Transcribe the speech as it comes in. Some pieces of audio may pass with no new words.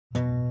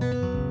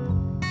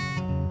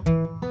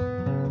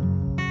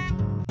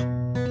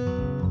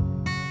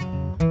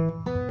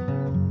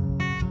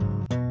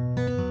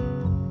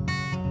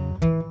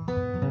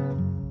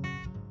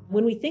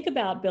When we think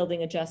about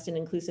building a just and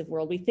inclusive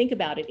world, we think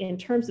about it in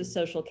terms of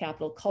social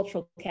capital,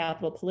 cultural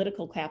capital,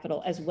 political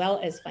capital, as well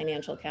as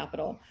financial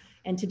capital.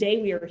 And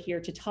today we are here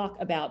to talk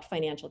about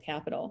financial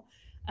capital.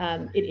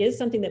 It is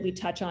something that we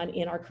touch on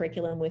in our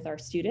curriculum with our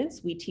students.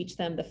 We teach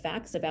them the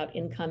facts about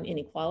income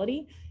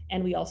inequality,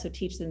 and we also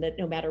teach them that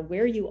no matter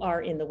where you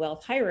are in the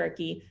wealth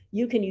hierarchy,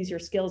 you can use your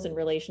skills and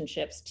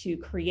relationships to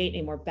create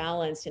a more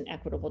balanced and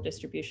equitable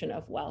distribution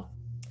of wealth.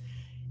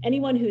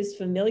 Anyone who's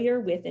familiar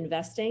with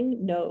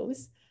investing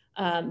knows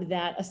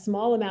that a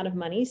small amount of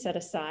money set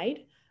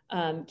aside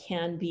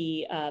can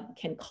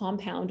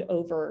compound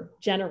over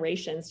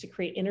generations to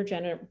create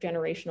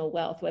intergenerational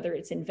wealth, whether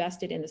it's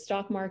invested in the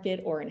stock market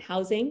or in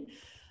housing.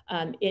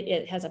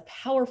 It has a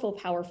powerful,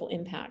 powerful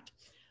impact.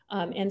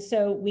 And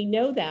so we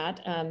know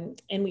that,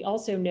 and we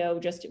also know,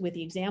 just with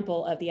the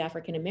example of the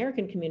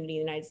African-American community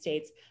in the United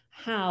States,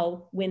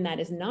 how when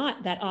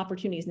that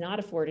opportunity is not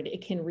afforded,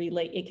 it can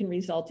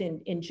result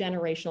in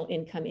generational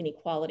income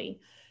inequality.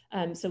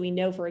 So we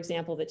know, for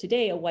example, that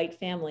today a white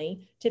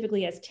family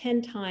typically has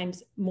 10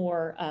 times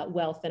more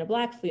wealth than a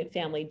Black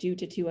family due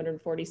to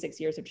 246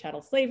 years of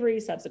chattel slavery,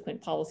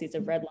 subsequent policies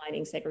of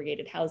redlining,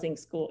 segregated housing,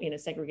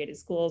 segregated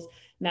schools,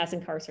 mass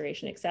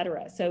incarceration, et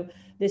cetera. So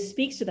this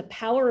speaks to the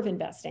power of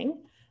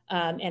investing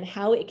and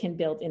how it can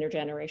build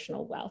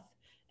intergenerational wealth.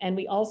 And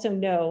we also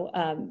know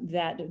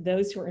that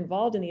those who are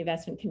involved in the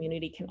investment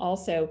community can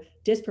also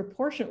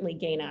disproportionately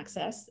gain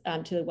access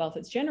to the wealth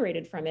that's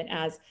generated from it,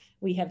 as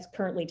we have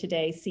currently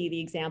today see the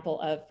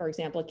example of, for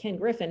example, Ken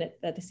Griffin,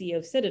 the CEO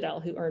of Citadel,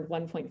 who earned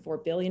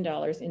 $1.4 billion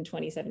in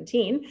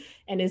 2017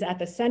 and is at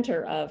the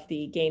center of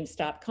the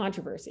GameStop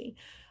controversy.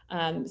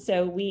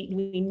 So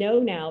we know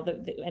now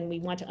and we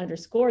want to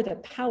underscore the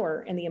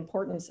power and the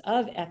importance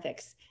of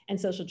ethics and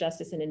social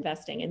justice in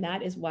investing. And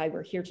that is why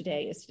we're here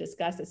today, is to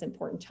discuss this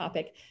important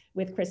topic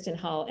with Kristin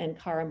Hull and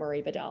Cara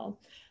Murray Badal.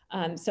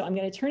 So I'm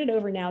going to turn it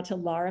over now to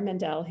Laura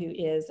Mendel, who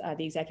is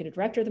the Executive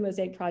Director of the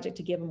Mosaic Project,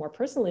 to give a more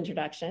personal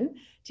introduction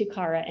to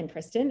Cara and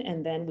Kristin,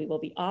 and then we will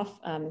be off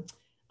on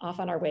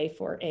our way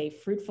for a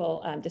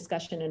fruitful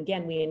discussion. And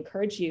again, we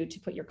encourage you to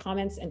put your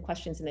comments and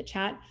questions in the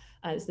chat.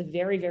 It's a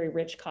very, very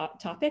rich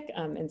topic,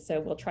 and so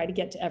we'll try to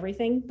get to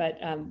everything, but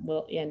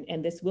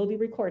and this will be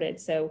recorded.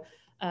 So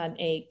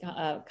a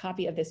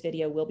copy of this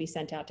video will be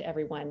sent out to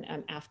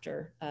everyone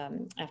after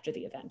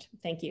the event.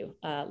 Thank you.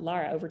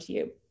 Laura, over to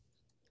you.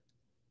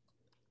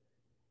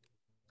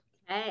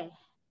 Hey,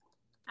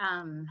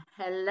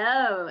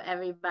 hello,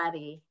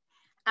 everybody.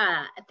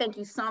 Thank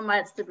you so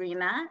much,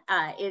 Sabrina.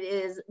 It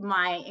is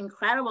my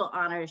incredible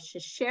honor to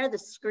share the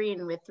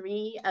screen with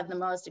three of the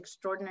most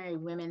extraordinary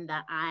women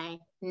that I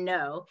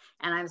know.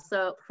 And I'm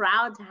so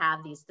proud to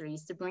have these three,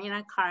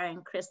 Sabrina, Cara,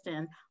 and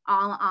Kristin,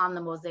 all on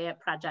the Mosaic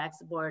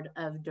Project's Board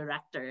of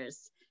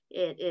Directors.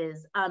 It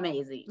is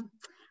amazing.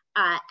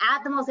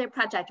 At the Mosaic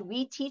Project,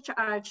 we teach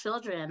our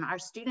children, our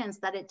students,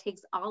 that it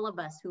takes all of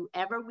us,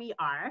 whoever we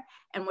are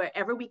and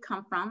wherever we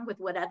come from, with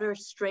whatever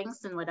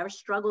strengths and whatever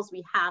struggles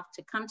we have,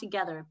 to come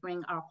together,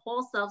 bring our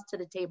whole selves to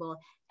the table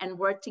and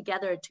work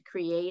together to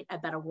create a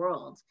better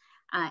world.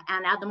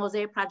 And at the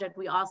Mosaic Project,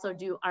 we also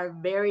do our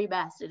very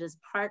best. It is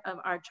part of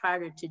our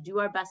charter to do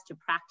our best to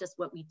practice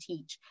what we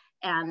teach.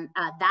 And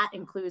that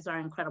includes our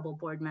incredible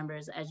board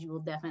members, as you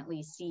will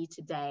definitely see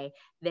today.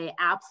 They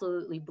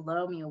absolutely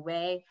blow me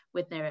away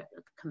with their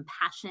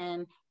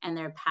compassion and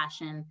their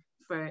passion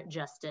for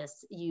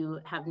justice. You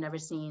have never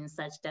seen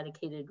such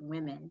dedicated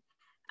women.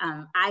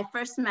 I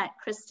first met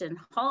Kristin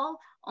Hull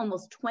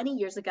almost 20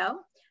 years ago.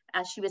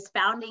 She was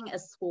founding a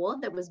school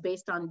that was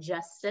based on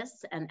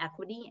justice and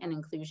equity and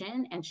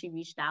inclusion, and she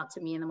reached out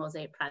to me in the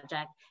Mosaic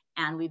Project,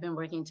 and we've been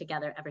working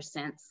together ever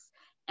since.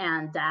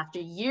 And after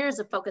years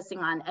of focusing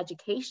on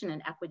education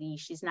and equity,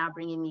 she's now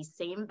bringing these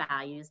same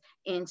values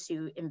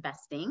into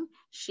investing.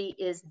 She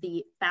is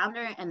the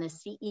founder and the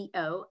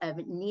CEO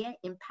of Nia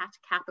Impact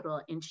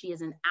Capital, and she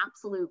is an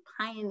absolute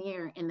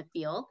pioneer in the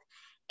field.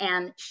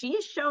 And she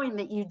is showing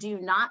that you do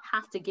not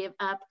have to give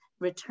up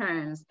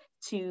returns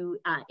to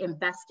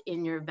invest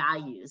in your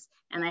values.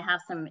 And I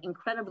have some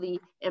incredibly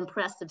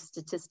impressive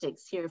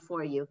statistics here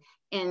for you.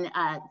 In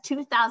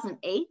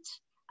 2008,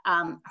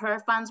 her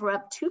funds were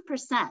up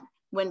 2%,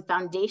 when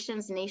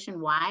foundations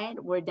nationwide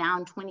were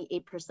down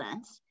 28%.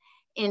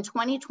 In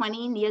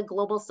 2020, Nia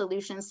Global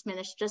Solutions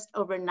finished just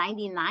over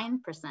 99%,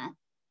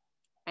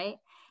 right?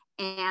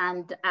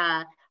 And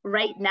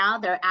right now,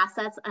 their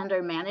assets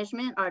under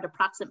management are at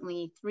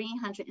approximately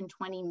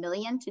 320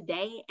 million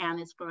today, and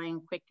it's growing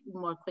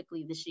more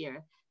quickly this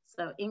year.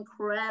 So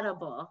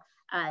incredible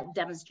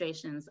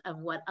demonstrations of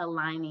what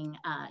aligning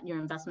your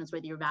investments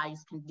with your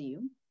values can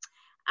do.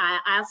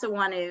 I also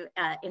want to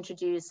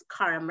introduce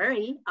Cara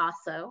Murray,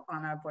 also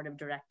on our board of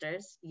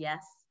directors.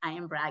 Yes, I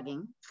am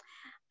bragging.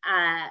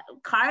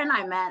 Cara and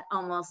I met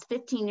almost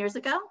 15 years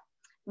ago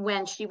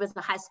when she was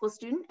a high school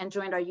student and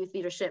joined our youth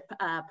leadership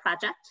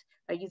project.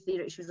 a youth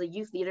leader. She was a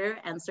youth leader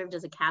and served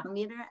as a cabin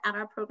leader at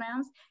our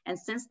programs. And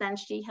since then,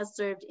 she has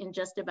served in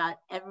just about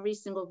every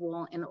single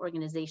role in the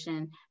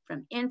organization,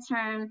 from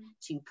intern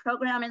to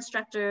program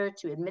instructor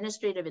to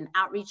administrative and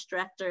outreach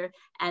director,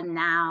 and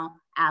now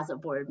as a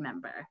board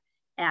member.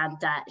 And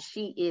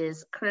she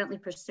is currently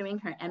pursuing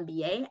her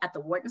MBA at the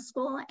Wharton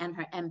School and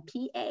her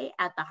MPA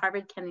at the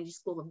Harvard Kennedy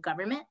School of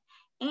Government.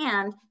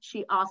 And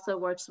she also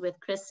works with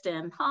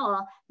Kristin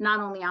Hull, not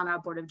only on our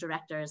board of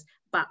directors,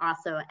 but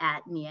also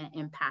at Nia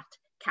Impact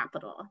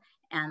Capital.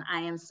 And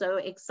I am so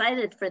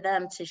excited for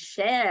them to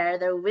share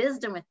their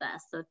wisdom with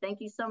us. So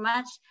thank you so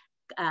much,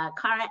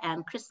 Cara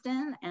and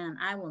Kristin. And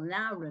I will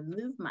now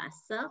remove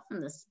myself from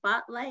the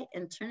spotlight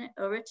and turn it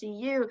over to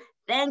you.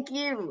 Thank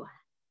you.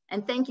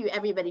 And thank you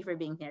everybody for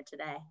being here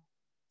today.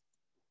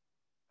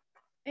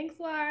 Thanks,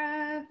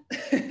 Laura.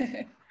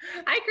 Hi,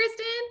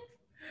 Kristin.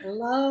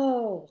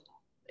 Hello.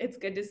 It's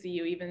good to see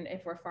you, even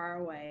if we're far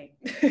away.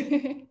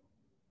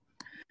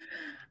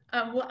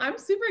 Well, I'm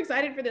super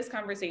excited for this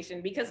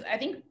conversation because I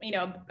think, you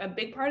know, a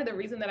big part of the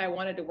reason that I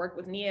wanted to work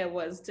with Nia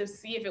was to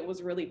see if it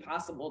was really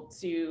possible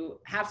to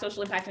have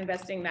social impact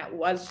investing that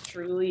was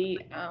truly,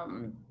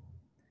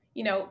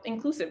 you know,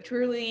 inclusive,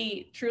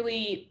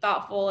 truly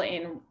thoughtful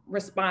and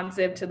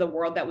responsive to the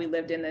world that we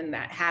lived in, and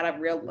that had a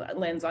real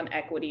lens on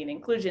equity and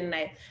inclusion.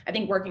 And I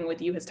think working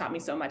with you has taught me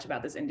so much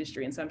about this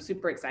industry. And so I'm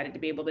super excited to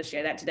be able to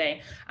share that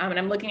today. And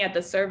I'm looking at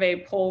the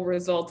survey poll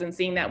results and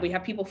seeing that we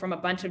have people from a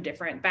bunch of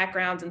different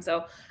backgrounds. And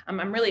so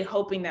I'm really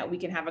hoping that we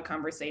can have a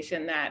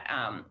conversation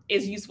that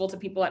is useful to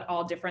people at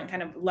all different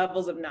kind of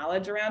levels of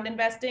knowledge around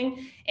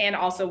investing, and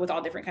also with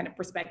all different kind of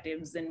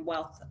perspectives and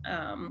wealth.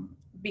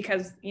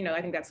 Because, you know,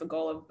 I think that's the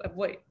goal of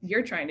what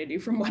you're trying to do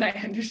from what I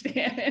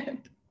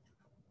understand.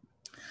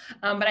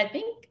 But I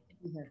think,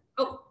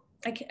 oh,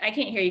 I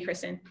can't hear you,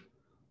 Kristin.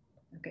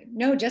 Okay,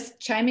 no, just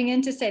chiming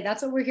in to say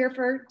that's what we're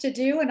here to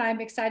do. And I'm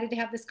excited to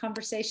have this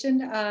conversation.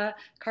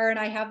 Cara and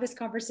I have this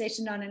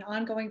conversation on an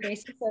ongoing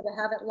basis, so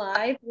to have it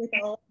live with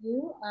all of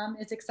you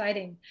is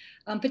exciting.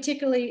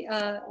 Particularly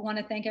want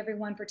to thank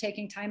everyone for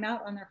taking time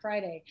out on their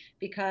Friday,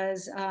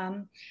 because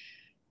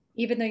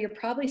even though you're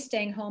probably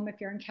staying home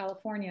if you're in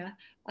California,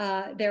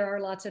 there are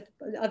lots of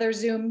other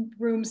Zoom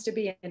rooms to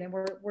be in, and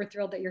we're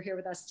thrilled that you're here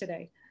with us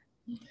today.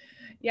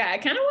 Yeah, I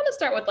kind of want to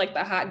start with like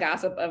the hot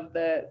gossip of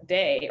the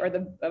day, or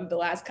of the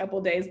last couple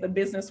of days, the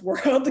business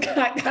world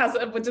hot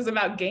gossip, which is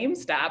about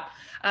GameStop.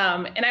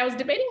 And I was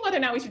debating whether or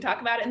not we should talk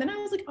about it. And then I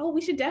was like, oh,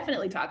 we should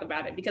definitely talk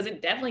about it, because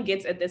it definitely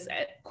gets at this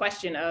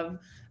question of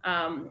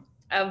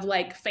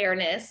like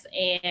fairness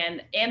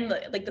and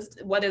like this,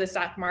 whether the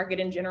stock market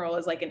in general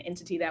is like an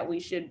entity that we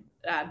should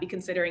be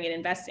considering and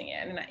investing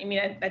in. And I mean,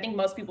 I think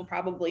most people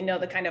probably know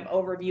the kind of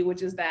overview,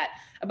 which is that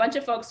a bunch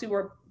of folks who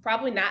were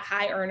probably not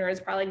high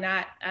earners, probably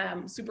not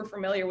super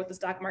familiar with the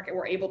stock market,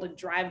 were able to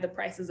drive the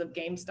prices of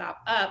GameStop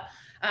up,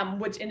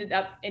 which ended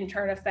up in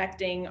turn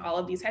affecting all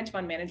of these hedge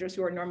fund managers,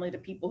 who are normally the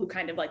people who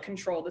kind of like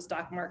control the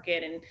stock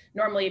market. And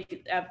normally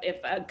if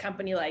a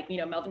company like, you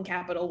know, Melvin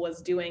Capital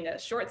was doing a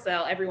short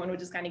sale, everyone would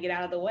just kind of get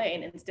out of the way.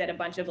 And instead, a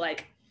bunch of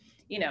like,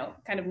 you know,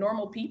 kind of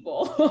normal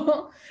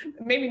people,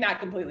 maybe not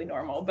completely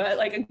normal, but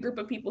like a group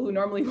of people who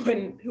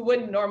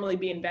wouldn't normally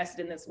be invested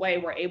in this way,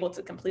 were able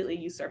to completely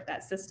usurp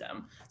that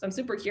system. So I'm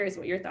super curious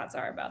what your thoughts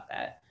are about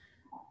that.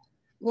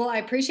 Well, I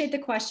appreciate the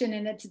question,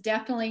 and it's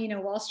definitely, you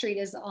know, Wall Street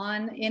is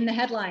in the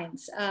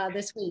headlines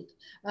this week,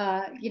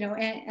 you know,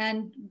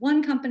 and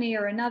one company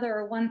or another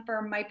or one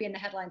firm might be in the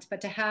headlines, but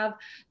to have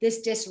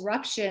this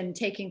disruption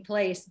taking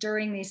place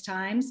during these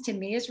times, to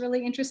me, is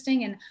really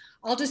interesting. And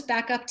I'll just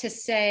back up to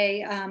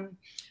say,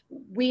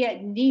 we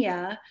at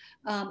Nia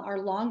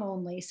are long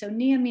only. So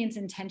Nia means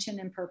intention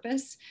and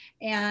purpose.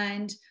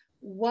 And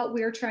what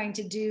we're trying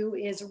to do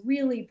is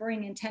really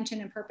bring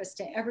intention and purpose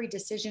to every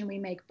decision we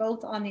make,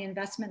 both on the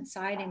investment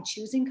side and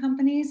choosing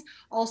companies,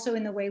 also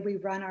in the way we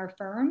run our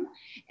firm.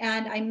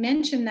 And I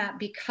mention that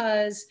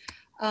because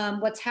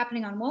what's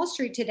happening on Wall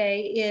Street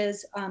today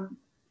is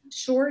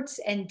shorts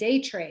and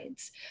day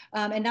trades.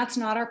 And that's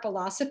not our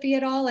philosophy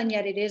at all. And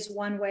yet it is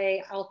one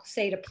way, I'll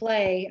say, to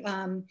play.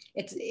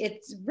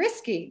 It's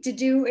risky to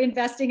do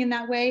investing in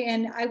that way.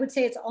 And I would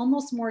say it's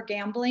almost more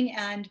gambling,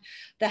 and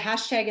the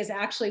hashtag is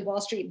actually Wall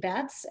Street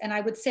bets. And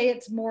I would say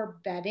it's more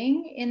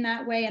betting in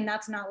that way. And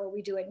that's not what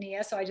we do at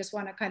Nia. So I just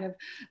want to kind of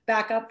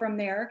back up from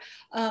there.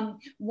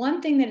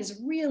 One thing that is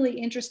really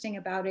interesting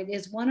about it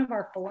is one of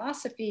our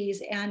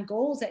philosophies and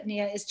goals at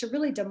Nia is to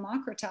really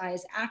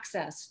democratize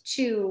access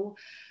to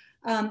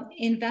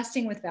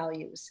investing with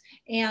values.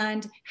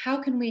 And how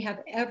can we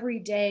have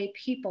everyday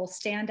people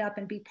stand up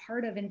and be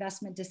part of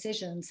investment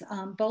decisions,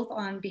 both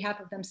on behalf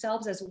of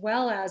themselves as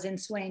well as in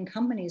swaying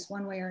companies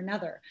one way or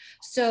another.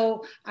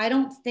 So I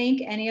don't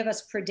think any of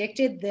us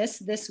predicted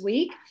this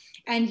week.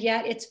 And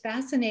yet it's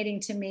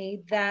fascinating to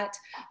me that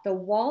the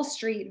Wall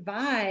Street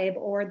vibe,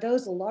 or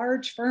those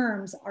large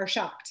firms, are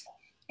shocked.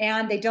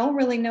 And they don't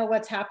really know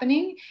what's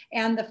happening.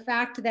 And the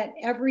fact that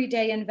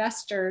everyday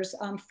investors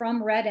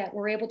from Reddit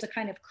were able to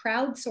kind of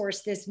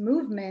crowdsource this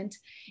movement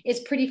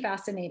is pretty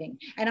fascinating.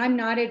 And I'm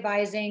not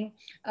advising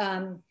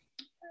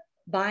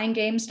buying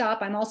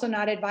GameStop. I'm also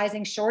not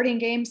advising shorting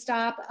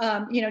GameStop,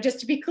 you know, just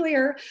to be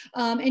clear.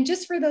 And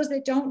just for those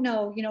that don't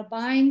know, you know,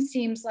 buying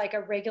seems like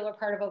a regular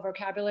part of our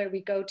vocabulary.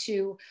 We go to,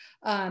 you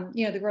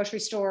know, the grocery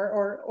store,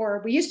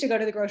 or we used to go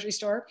to the grocery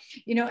store,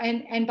 you know,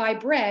 and buy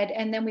bread,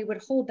 and then we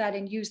would hold that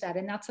and use that.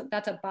 And that's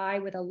a buy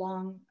with a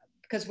long,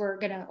 because we're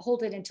going to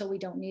hold it until we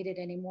don't need it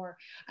anymore.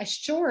 A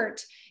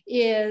short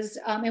is,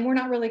 and we're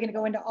not really going to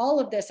go into all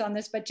of this on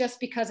this, but just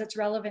because it's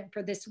relevant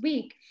for this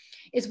week,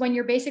 is when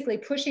you're basically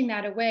pushing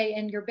that away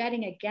and you're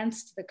betting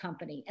against the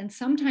company. And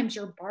sometimes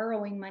you're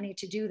borrowing money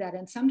to do that.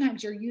 And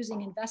sometimes you're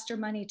using investor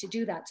money to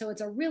do that. So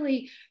it's a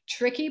really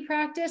tricky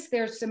practice.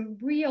 There's some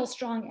real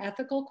strong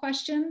ethical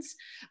questions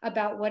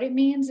about what it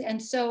means.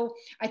 And so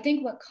I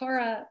think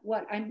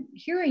what I'm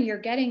hearing you're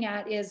getting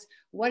at is,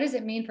 what does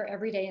it mean for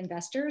everyday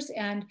investors?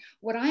 And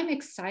what I'm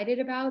excited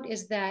about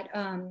is that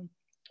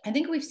I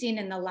think we've seen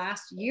in the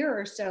last year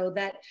or so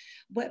that,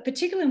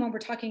 particularly when we're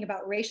talking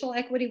about racial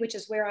equity, which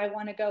is where I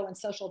want to go, and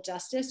social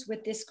justice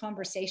with this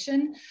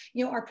conversation,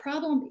 you know, our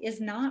problem is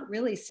not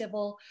really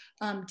civil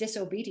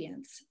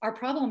disobedience. Our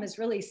problem is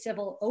really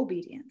civil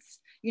obedience,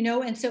 you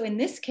know? And so in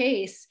this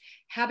case,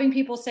 having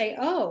people say,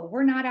 oh,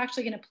 we're not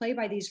actually going to play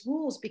by these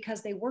rules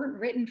because they weren't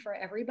written for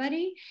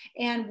everybody,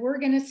 and we're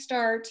going to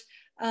start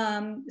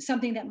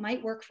something that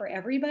might work for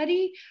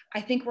everybody,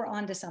 I think we're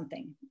onto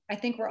something. I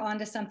think we're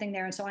onto something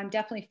there. And so I'm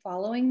definitely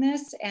following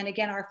this. And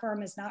again, our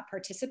firm is not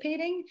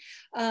participating.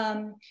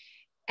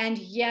 And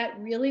yet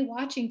really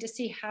watching to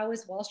see how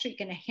is Wall Street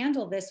going to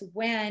handle this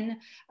when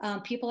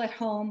people at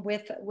home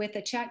with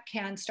a check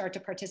can start to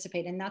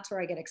participate. And that's where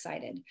I get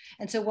excited.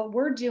 And so what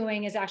we're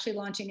doing is actually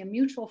launching a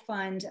mutual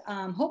fund,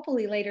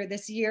 hopefully later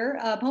this year,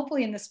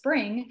 hopefully in the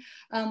spring,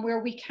 where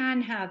we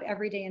can have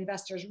everyday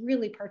investors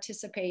really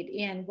participate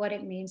in what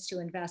it means to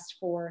invest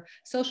for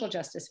social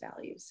justice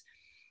values.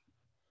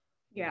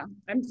 Yeah,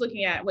 I'm just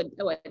looking at what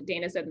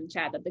Dana said in the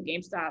chat, that the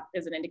GameStop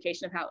is an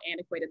indication of how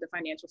antiquated the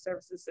financial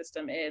services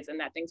system is, and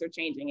that things are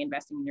changing.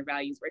 Investing in your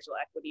values, racial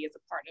equity is a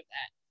part of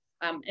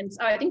that. And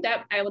so I think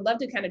that I would love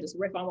to kind of just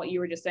riff on what you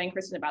were just saying,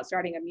 Kristin, about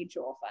starting a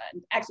mutual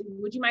fund. Actually,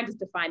 would you mind just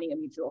defining a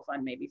mutual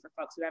fund maybe for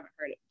folks who haven't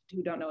heard it,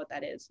 who don't know what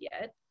that is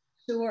yet?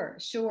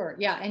 Sure.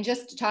 Yeah, and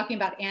just talking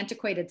about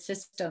antiquated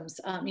systems,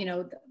 you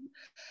know,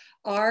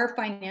 our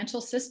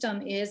financial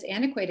system is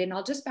antiquated. And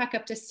I'll just back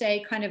up to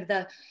say kind of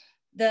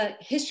the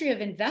history of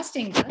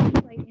investing does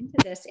play into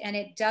this, and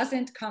it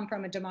doesn't come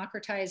from a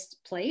democratized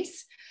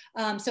place.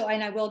 And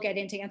I will get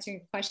into answering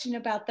your question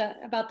about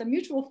the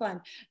mutual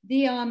fund.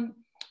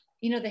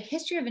 You know, the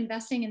history of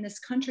investing in this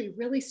country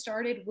really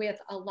started with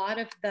a lot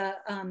of the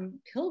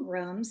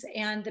pilgrims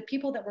and the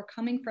people that were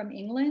coming from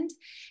England.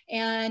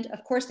 And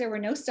of course, there were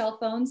no cell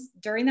phones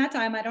during that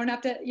time. I don't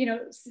have to, you know,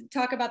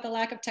 talk about the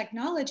lack of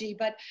technology,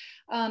 but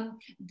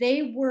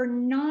they were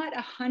not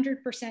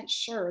 100%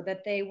 sure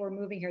that they were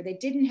moving here. They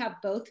didn't have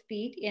both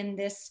feet in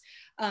this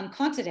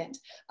continent.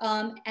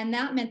 And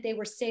that meant they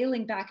were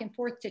sailing back and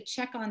forth to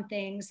check on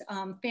things,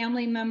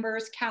 family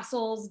members,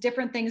 castles,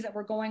 different things that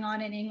were going on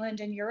in England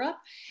and Europe.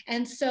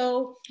 And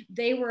so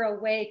they were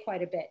away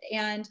quite a bit.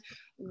 And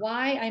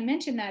why I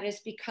mention that is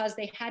because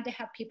they had to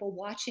have people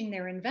watching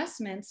their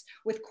investments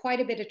with quite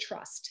a bit of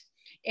trust.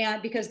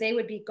 And because they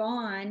would be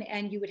gone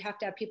and you would have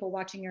to have people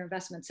watching your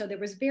investments. So there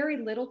was very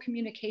little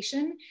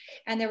communication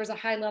and there was a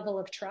high level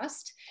of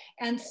trust.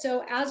 And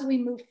so as we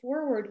move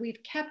forward, we've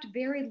kept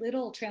very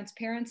little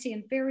transparency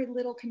and very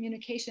little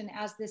communication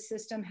as this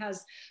system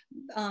has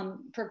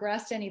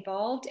progressed and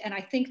evolved. And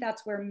I think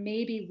that's where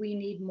maybe we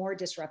need more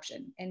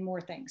disruption and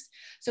more things.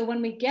 So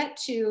when we get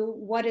to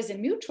what is a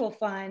mutual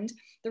fund,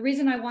 the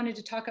reason I wanted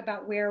to talk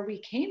about where we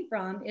came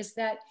from is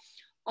that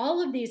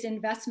all of these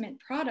investment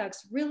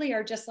products really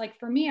are just like,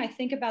 for me, I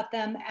think about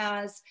them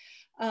as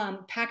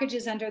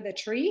packages under the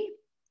tree.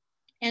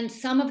 And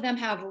some of them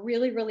have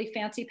really, really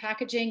fancy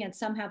packaging and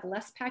some have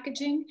less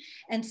packaging.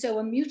 And so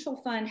a mutual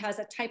fund has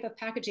a type of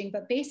packaging,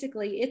 but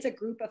basically it's a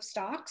group of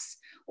stocks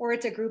or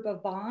it's a group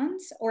of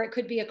bonds, or it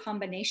could be a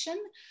combination.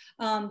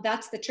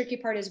 That's the tricky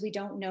part, is we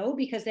don't know,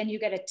 because then you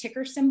get a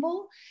ticker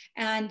symbol,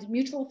 and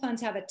mutual funds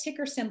have a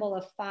ticker symbol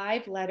of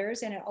 5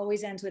 letters and it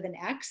always ends with an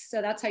X.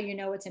 So that's how you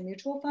know it's a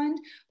mutual fund,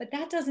 but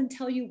that doesn't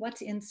tell you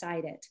what's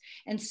inside it.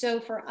 And so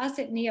for us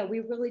at Nia, we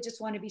really just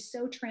want to be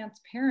so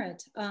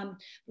transparent,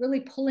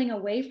 really pulling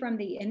away from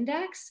the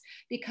index,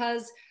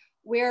 because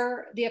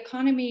where the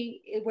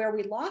economy, where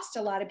we lost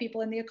a lot of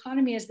people in the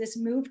economy, is this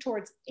move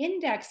towards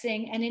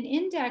indexing. And an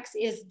index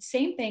is the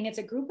same thing. It's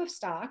a group of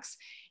stocks.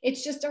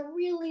 It's just a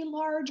really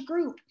large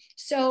group.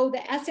 So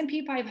the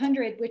S&P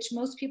 500, which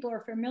most people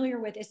are familiar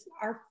with, is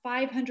our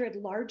 500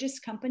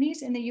 largest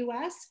companies in the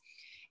US.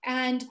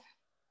 And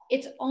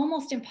it's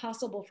almost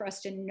impossible for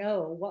us to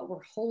know what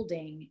we're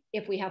holding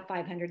if we have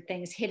 500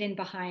 things hidden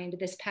behind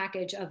this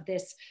package of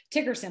this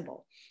ticker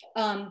symbol.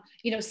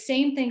 You know,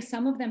 same thing,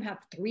 some of them have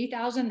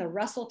 3,000, the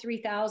Russell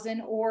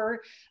 3000,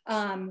 or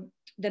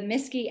the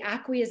Miski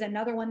Acqui is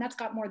another one that's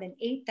got more than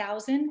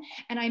 8,000.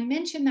 And I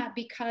mention that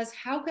because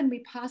how can we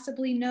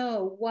possibly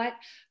know what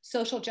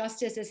social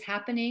justice is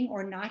happening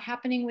or not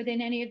happening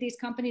within any of these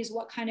companies?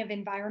 What kind of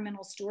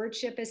environmental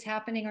stewardship is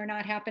happening or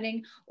not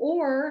happening?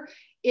 Or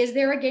is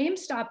there a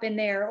GameStop in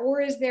there,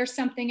 or is there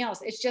something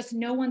else? It's just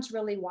no one's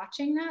really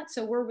watching that.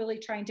 So we're really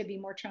trying to be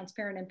more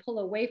transparent and pull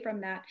away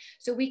from that.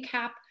 So we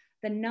cap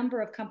the number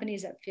of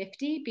companies at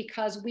 50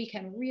 because we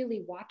can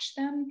really watch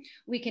them,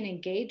 we can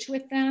engage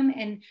with them.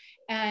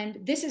 And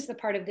this is the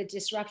part of the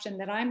disruption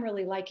that I'm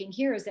really liking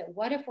here, is that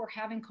what if we're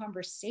having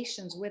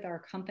conversations with our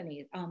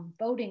company,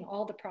 voting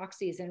all the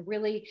proxies and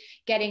really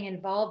getting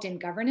involved in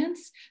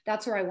governance?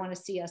 That's where I want to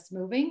see us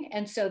moving.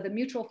 And so the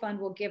mutual fund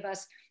will give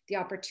us the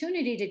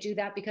opportunity to do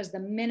that, because the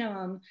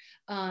minimum,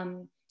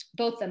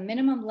 both the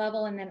minimum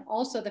level and then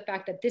also the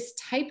fact that this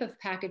type of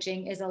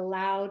packaging is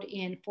allowed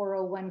in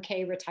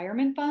 401k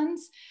retirement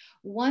funds.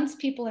 Once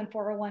people in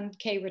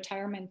 401k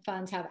retirement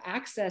funds have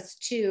access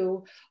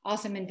to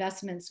awesome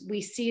investments,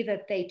 we see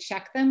that they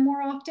check them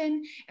more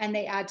often and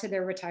they add to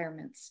their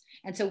retirements.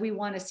 And so we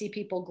want to see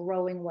people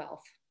growing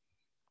wealth.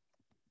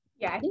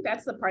 Yeah, I think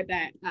that's the part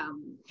that,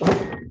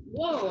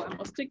 whoa, I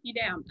almost took you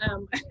down.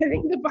 I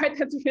think the part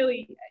that's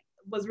really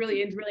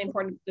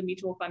important with the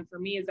mutual fund for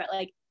me is that,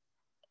 like,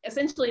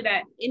 essentially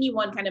that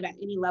anyone kind of at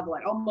any level,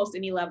 at almost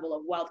any level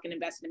of wealth, can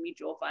invest in a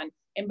mutual fund.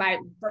 And by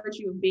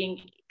virtue of being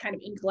kind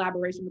of in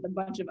collaboration with a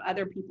bunch of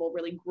other people,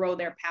 really grow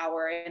their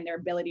power and their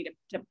ability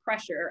to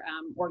pressure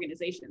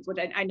organizations, which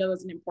I know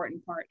is an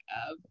important part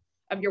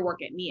of your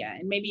work at Nia.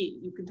 And maybe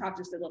you can talk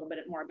just a little bit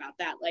more about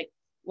that. Like,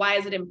 why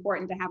is it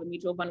important to have a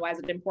mutual fund? Why is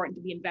it important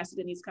to be invested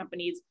in these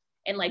companies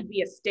and like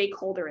be a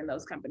stakeholder in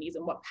those companies?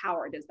 And what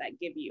power does that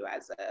give you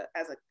as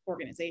an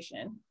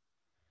organization?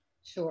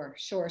 Sure.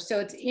 So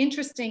it's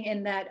interesting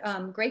in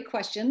that, great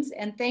questions,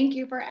 and thank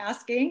you for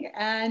asking.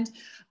 And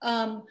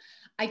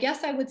I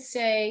guess I would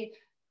say,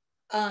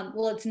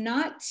 well, it's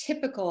not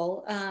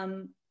typical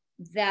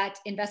that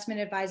investment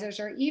advisors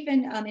or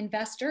even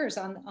investors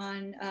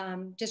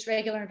on just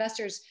regular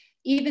investors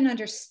even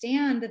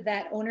understand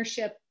that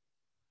ownership.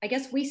 I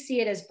guess we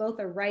see it as both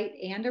a right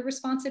and a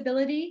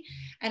responsibility.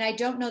 And I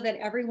don't know that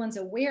everyone's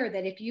aware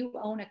that if you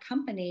own a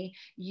company,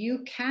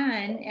 you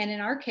can, and in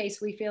our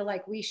case, we feel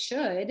like we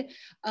should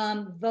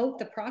vote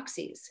the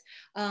proxies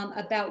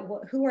about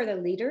who are the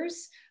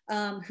leaders,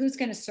 who's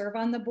going to serve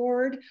on the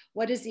board,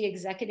 what is the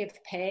executive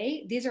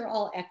pay. These are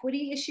all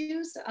equity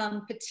issues,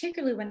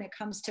 particularly when it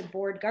comes to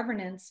board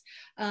governance.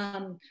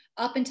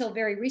 Up until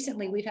very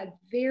recently, we've had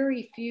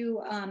very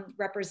few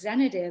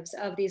representatives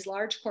of these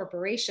large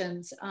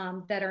corporations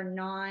that are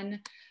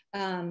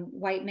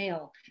non-white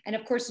male. And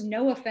of course,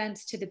 no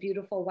offense to the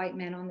beautiful white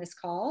men on this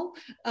call.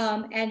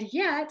 And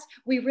yet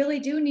we really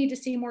do need to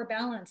see more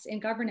balance in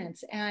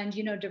governance. And,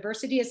 you know,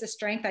 diversity is a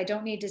strength. I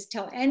don't need to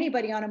tell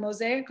anybody on a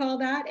Mosaic call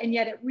that. And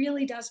yet it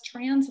really does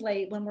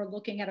translate when we're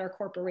looking at our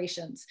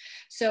corporations.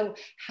 So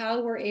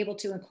how we're able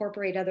to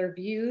incorporate other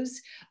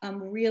views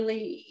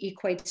really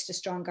equates to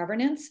strong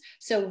governance.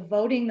 So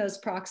voting those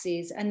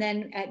proxies. And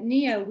then at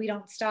Nia, we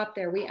don't stop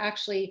there. We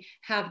actually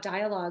have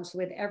dialogues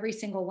with every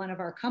single one of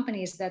our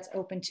companies that's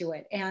open to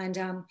it. And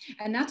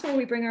that's where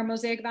we bring our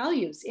Mosaic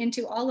values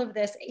into all of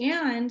this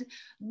and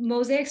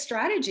Mosaic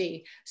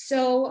strategy.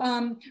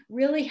 So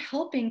really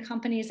helping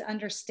companies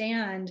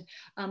understand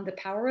the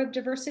power of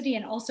diversity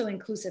and also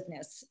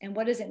inclusiveness. And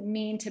what does it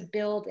mean to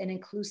build an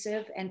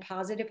inclusive and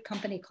positive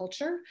company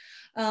culture?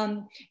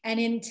 And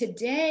in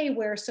today,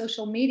 where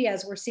social media,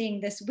 as we're seeing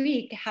this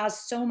week,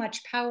 has so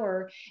much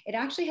power, it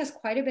actually has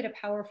quite a bit of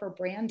power for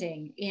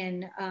branding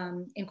in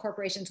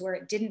corporations where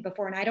it didn't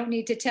before. And I don't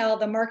need to tell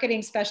the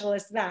marketing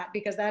specialist that,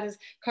 because that is,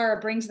 Cara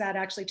brings that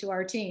actually to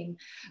our team.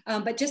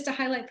 But just to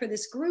highlight for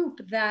this group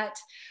that,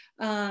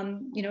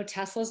 you know,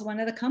 Tesla is one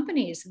of the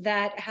companies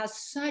that has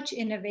such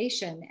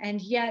innovation,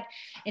 and yet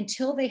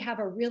until they have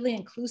a really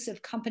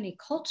inclusive company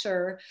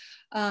culture,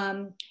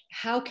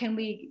 how can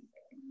we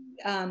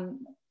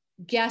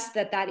guess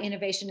that that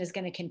innovation is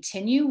going to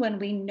continue when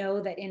we know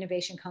that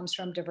innovation comes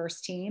from diverse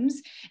teams?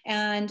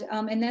 And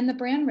then the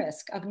brand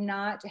risk of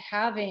not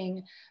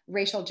having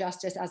racial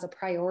justice as a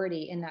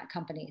priority in that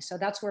company. So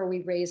that's where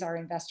we raise our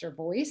investor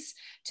voice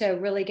to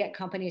really get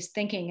companies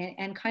thinking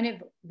and kind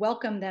of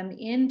welcome them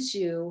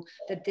into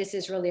that this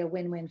is really a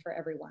win-win for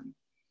everyone.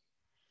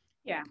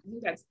 Yeah, I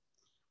think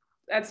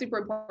that's super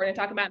important to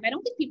talk about. And I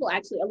don't think people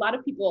actually, a lot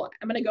of people,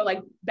 I'm going to go like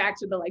back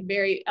to the like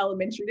very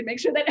elementary to make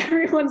sure that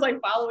everyone's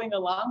like following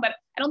along, but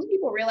I don't think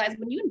people realize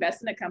when you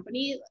invest in a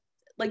company,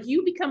 like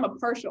you become a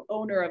partial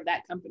owner of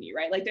that company,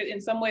 right? Like in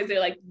some ways they're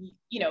like,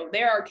 you know,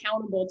 they're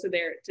accountable to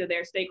their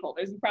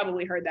stakeholders. You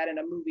probably heard that in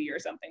a movie or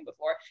something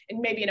before. And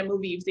maybe in a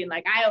movie you've seen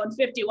like, I own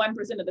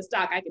 51% of the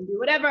stock. I can do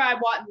whatever I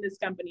want in this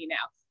company now.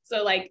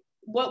 So like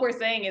what we're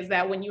saying is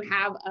that when you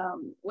have,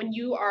 when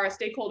you are a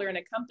stakeholder in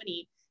a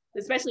company,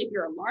 especially if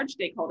you're a large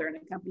stakeholder in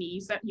a company,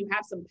 you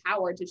have some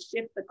power to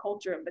shift the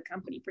culture of the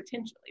company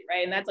potentially,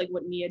 right? And that's like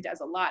what Nia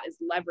does a lot, is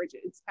leverage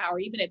its power.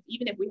 Even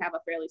if we have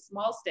a fairly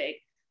small stake,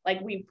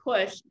 like we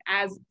push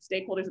as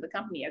stakeholders of the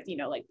company, as, you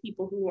know, like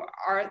people who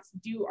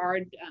do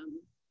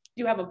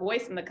have a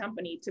voice in the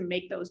company to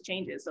make those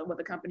changes. So with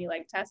a company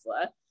like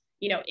Tesla,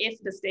 you know, if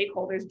the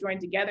stakeholders join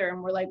together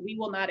and we're like, we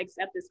will not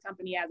accept this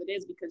company as it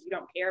is because you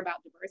don't care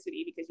about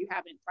diversity, because you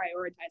haven't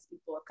prioritized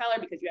people of color,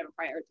 because you haven't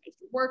prioritized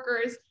your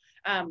workers,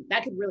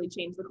 that could really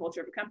change the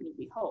culture of a company,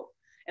 we hope.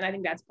 And I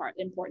think that's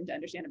important to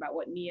understand about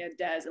what Nia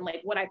does and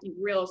like what I think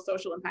real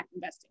social impact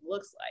investing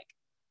looks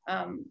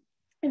like.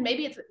 And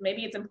maybe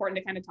it's important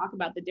to kind of talk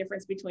about the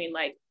difference between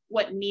like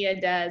what Nia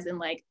does and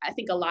like, I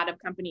think a lot of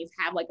companies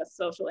have like a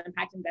social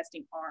impact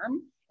investing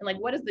arm, and like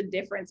what is the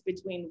difference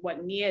between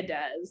what Nia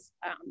does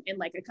and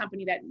like a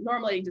company that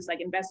normally just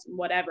like invests in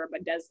whatever,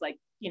 but does like,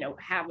 you know,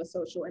 have a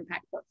social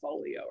impact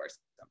portfolio or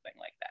something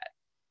like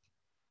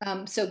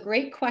that. So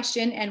great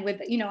question. And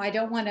with, you know, I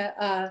don't want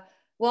to,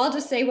 well, I'll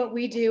just say what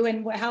we do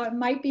and how it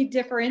might be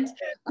different.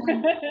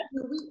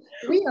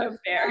 We are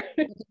fair.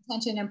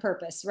 Intention and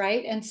purpose,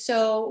 right? And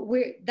so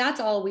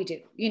that's all we do.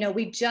 You know,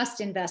 we just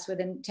invest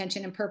with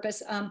intention and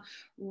purpose,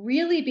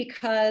 really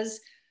because,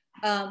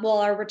 well,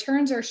 our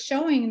returns are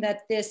showing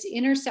that this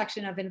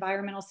intersection of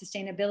environmental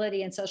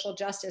sustainability and social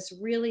justice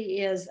really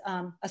is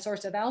a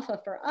source of alpha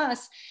for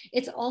us.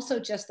 It's also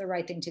just the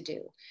right thing to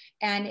do.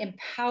 And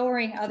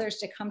empowering others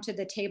to come to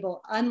the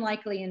table,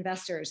 unlikely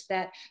investors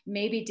that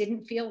maybe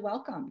didn't feel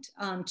welcomed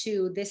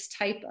to this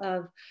type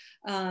of,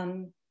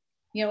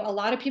 you know, a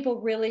lot of people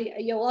really,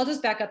 you know, I'll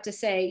just back up to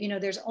say, you know,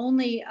 there's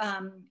only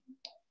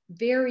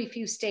very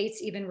few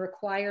states even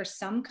require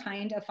some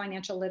kind of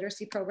financial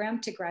literacy program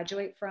to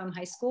graduate from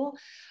high school.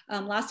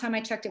 Last time I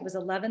checked, it was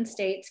 11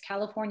 states.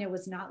 California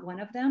was not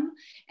one of them.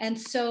 And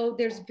so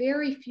there's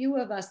very few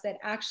of us that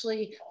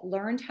actually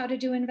learned how to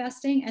do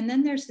investing. And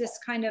then there's this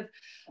kind of,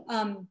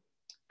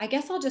 I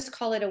guess I'll just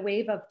call it a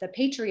wave of the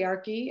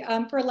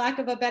patriarchy, for lack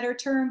of a better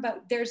term,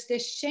 but there's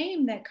this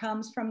shame that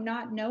comes from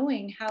not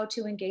knowing how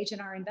to engage in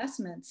our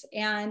investments.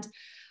 And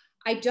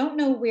I don't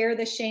know where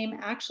the shame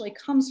actually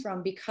comes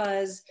from,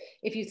 because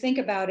if you think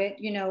about it,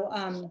 you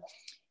know,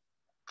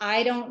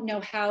 I don't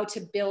know how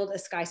to build a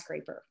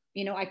skyscraper.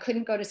 You know, I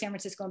couldn't go to San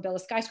Francisco and build a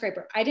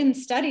skyscraper. I didn't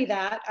study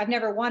that. I've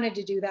never wanted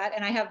to do that.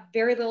 And I have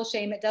very little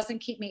shame. It doesn't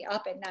keep me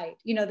up at night,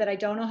 you know, that I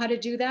don't know how to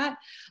do that.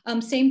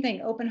 Same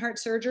thing, open heart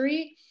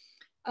surgery.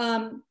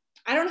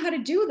 I don't know how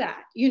to do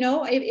that. You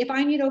know, if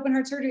I need open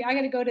heart surgery, I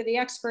got to go to the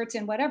experts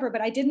and whatever, but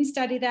I didn't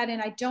study that,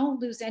 and I don't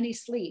lose any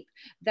sleep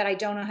that I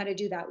don't know how to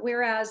do that.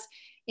 Whereas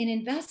in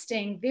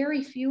investing,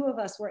 very few of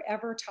us were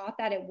ever taught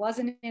that. It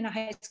wasn't in a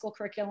high school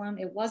curriculum.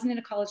 It wasn't in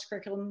a college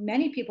curriculum.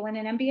 Many people in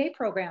an MBA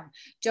program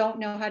don't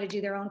know how to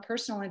do their own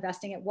personal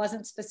investing. It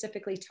wasn't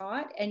specifically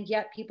taught, and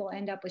yet people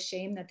end up with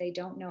shame that they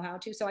don't know how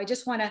to. So I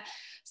just want to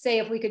say,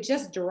 if we could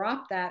just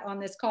drop that on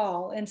this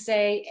call and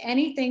say,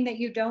 anything that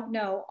you don't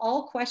know,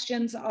 all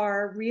questions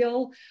are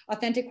real,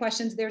 authentic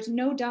questions. There's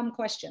no dumb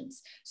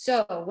questions.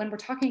 So when we're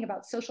talking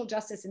about social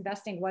justice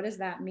investing, what does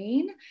that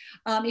mean?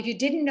 If you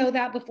didn't know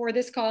that before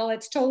this call,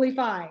 it's totally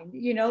fine,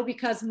 you know,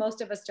 because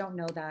most of us don't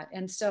know that.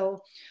 And so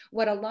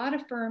what a lot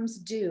of firms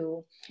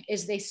do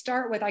is they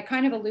start with, I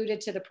kind of alluded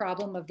to the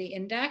problem of the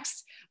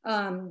index.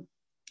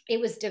 It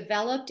was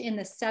developed in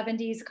the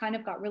 70s, kind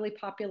of got really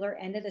popular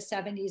end of the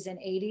 70s and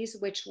 80s,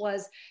 which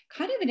was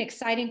kind of an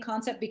exciting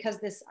concept, because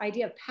this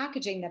idea of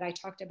packaging that I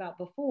talked about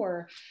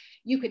before,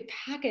 you could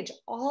package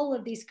all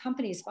of these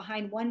companies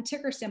behind one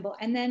ticker symbol.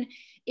 And then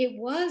it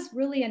was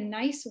really a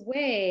nice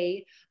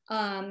way,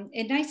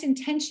 a nice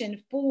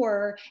intention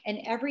for an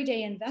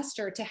everyday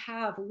investor to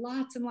have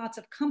lots and lots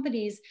of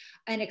companies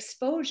and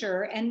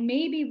exposure and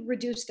maybe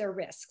reduce their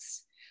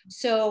risks.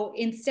 So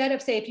instead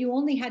of, say, if you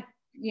only had,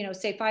 you know,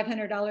 say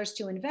 $500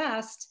 to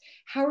invest,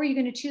 how are you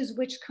going to choose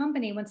which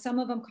company when some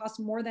of them cost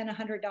more than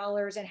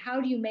 $100? And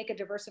how do you make a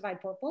diversified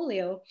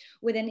portfolio?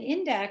 With an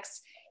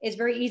index, it's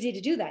very easy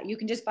to do that. You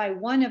can just buy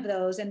one of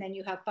those and then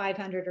you have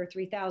 500 or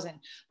 3,000.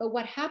 But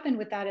what happened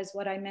with that is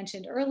what I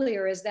mentioned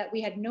earlier, is that we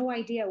had no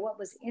idea what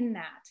was in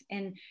that.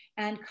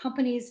 And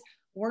companies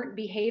weren't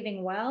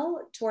behaving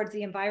well towards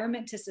the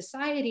environment, to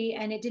society,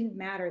 and it didn't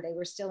matter. They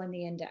were still in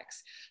the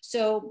index.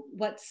 So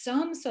what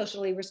some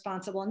socially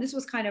responsible, and this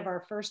was kind of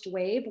our first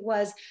wave,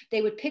 was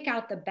they would pick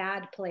out the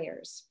bad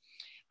players.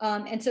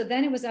 And so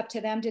then it was up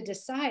to them to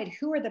decide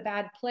who are the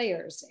bad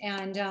players.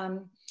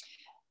 And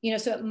you know,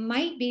 so it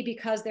might be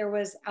because there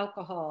was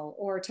alcohol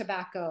or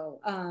tobacco,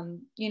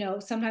 you know,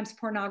 sometimes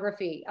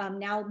pornography.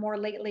 Now more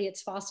lately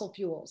it's fossil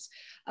fuels.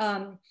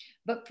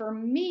 But for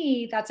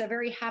me, that's a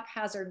very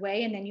haphazard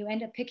way. And then you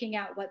end up picking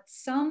out what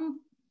some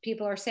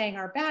people are saying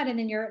are bad. And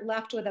then you're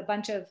left with a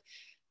bunch of,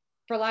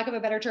 for lack of a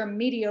better term,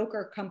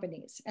 mediocre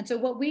companies. And so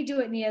what we do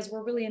at Nia is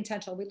we're really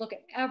intentional. We look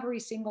at every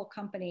single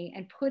company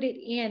and put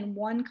it in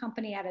one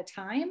company at a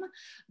time,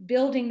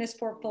 building this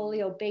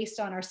portfolio based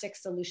on our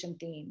 6 solution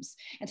themes.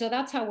 And so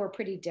that's how we're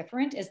pretty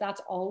different, is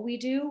that's all we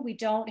do. We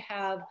don't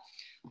have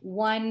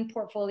one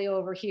portfolio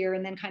over here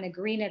and then kind of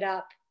green it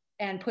up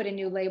and put a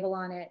new label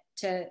on it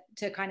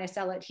to kind of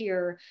sell it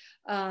here.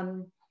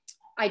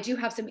 I do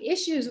have some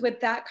issues with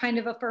that kind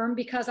of a firm,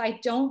 because I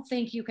don't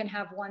think you can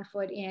have one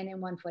foot in and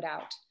one foot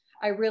out.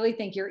 I really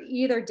think you're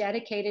either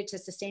dedicated to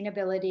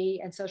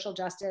sustainability and social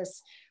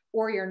justice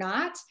or you're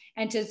not.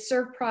 And to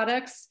serve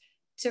products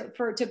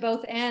to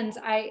both ends,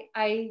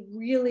 I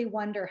really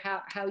wonder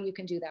how you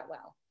can do that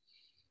well.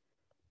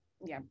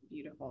 Yeah,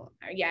 beautiful.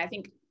 Yeah, I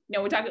think,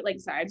 we're talking like,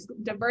 sorry, just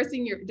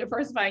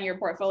diversifying your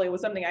portfolio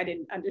was something I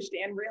didn't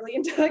understand really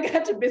until I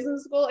got to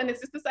business school. And it's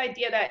just this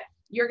idea that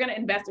you're going to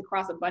invest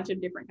across a bunch of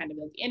different kind of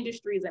like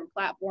industries and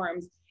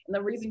platforms. And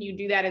the reason you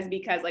do that is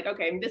because like,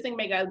 okay, this thing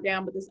may go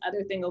down, but this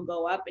other thing will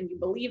go up. And you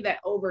believe that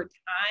over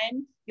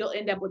time, you'll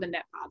end up with a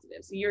net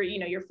positive. So your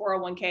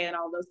 401k and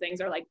all those things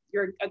are like,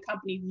 a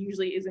company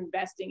usually is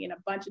investing in a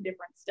bunch of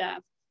different stuff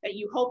that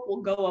you hope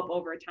will go up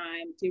over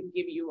time to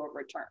give you a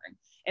return.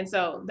 And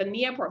so the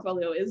Nia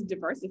portfolio is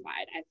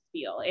diversified, I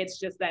feel. It's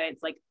just that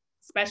it's like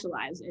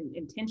specialized and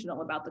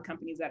intentional about the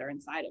companies that are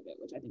inside of it,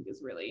 which I think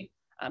is really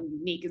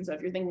unique. And so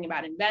if you're thinking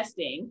about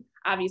investing,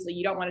 obviously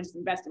you don't want to just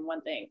invest in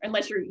one thing,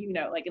 unless you're,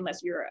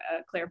 unless you're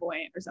a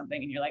clairvoyant or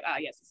something and you're like,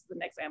 yes, this is the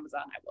next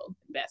Amazon, I will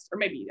invest. Or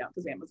maybe you don't,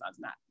 because Amazon's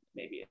not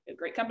maybe a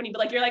great company, but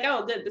like, you're like,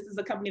 oh, good, this is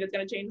a company that's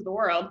going to change the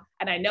world.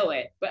 And I know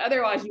it, but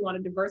otherwise you want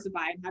to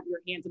diversify and have your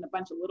hands in a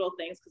bunch of little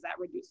things because that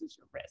reduces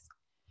your risk.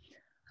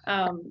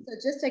 So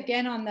just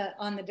again, on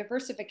the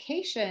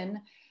diversification,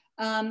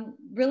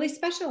 really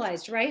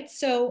specialized, right?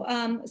 So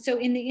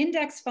in the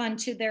index fund,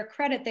 to their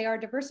credit, they are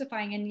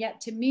diversifying, and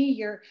yet to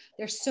me,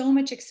 there's so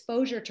much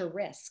exposure to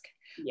risk.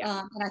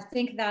 Yeah. And I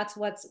think that's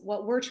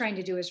what we're trying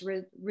to do is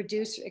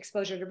reduce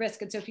exposure to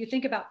risk. And so if you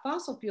think about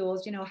fossil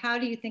fuels, how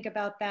do you think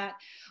about that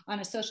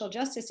on a social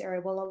justice area?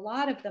 Well, a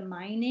lot of the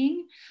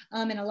mining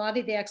and a lot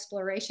of the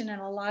exploration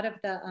and a lot of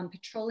the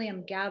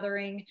petroleum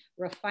gathering,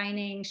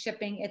 refining,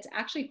 shipping, it's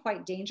actually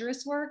quite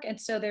dangerous work. And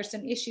so there's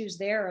some issues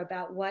there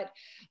about what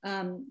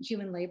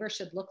human labor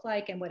should look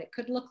like and what it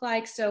could look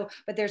like. So,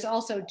 but there's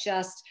also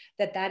just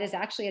that is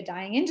actually a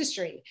dying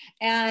industry.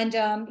 And,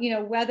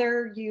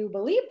 whether you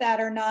believe that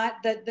or not,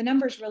 the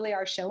numbers really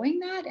are showing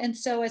that. And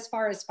so as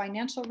far as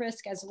financial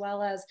risk as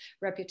well as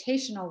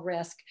reputational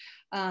risk,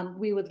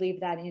 we would leave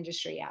that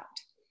industry out.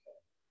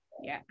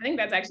 Yeah, I think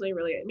that's actually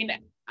really,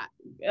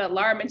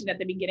 Laura mentioned at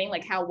the beginning,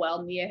 like how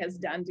well Nia has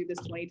done through this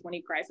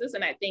 2020 crisis.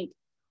 And I think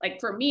like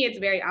for me, it's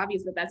very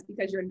obvious that that's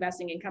because you're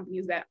investing in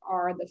companies that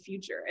are the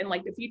future, and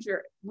like the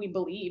future we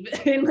believe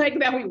in, like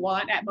that we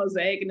want at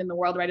Mosaic and in the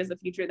world, right, is the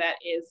future that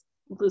is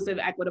inclusive,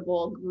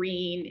 equitable,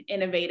 green,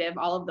 innovative,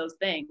 all of those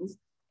things.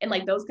 And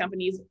like those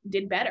companies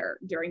did better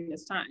during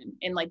this time.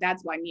 And like,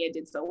 that's why Nia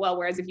did so well.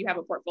 Whereas if you have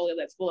a portfolio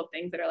that's full of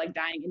things that are like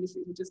dying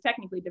industries, which is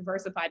technically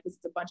diversified because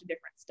it's a bunch of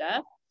different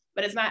stuff,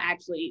 but it's not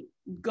actually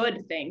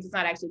good things. It's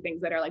not actually things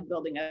that are like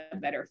building a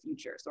better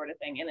future sort of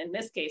thing. And in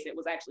this case, it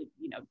was actually,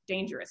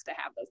 dangerous to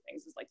have those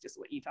things, is like just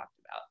what you talked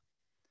about.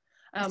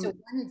 So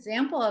one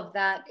example of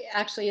that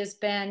actually has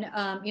been,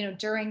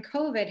 during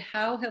COVID,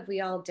 how have we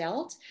all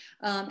dealt?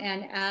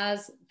 And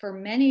as for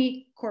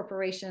many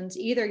corporations,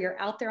 either you're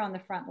out there on the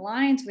front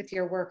lines with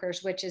your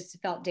workers, which has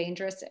felt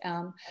dangerous,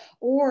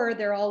 or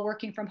they're all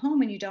working from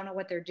home and you don't know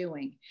what they're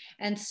doing.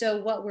 And so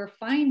what we're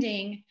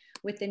finding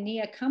with the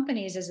Nia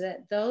companies is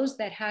that those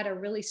that had a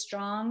really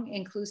strong,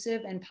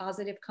 inclusive, and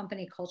positive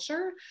company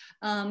culture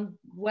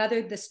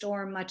weathered the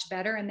storm much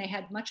better, and they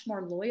had much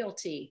more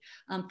loyalty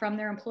from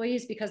their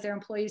employees because their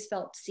employees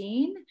felt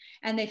seen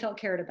and they felt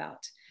cared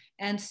about.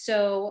 And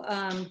so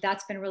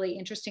that's been really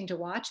interesting to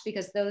watch,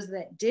 because those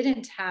that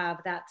didn't have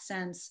that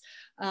sense,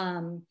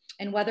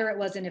 and whether it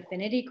was an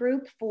affinity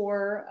group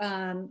for,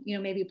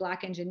 maybe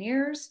Black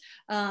engineers,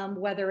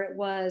 whether it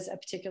was a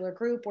particular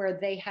group where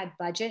they had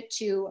budget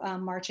to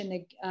march in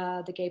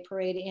the gay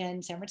parade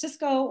in San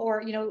Francisco,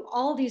 or,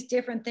 all these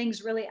different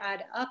things really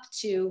add up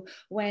to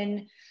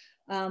when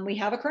we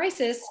have a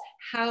crisis,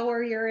 how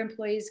are your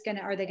employees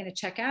are they going to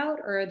check out,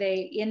 or are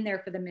they in there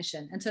for the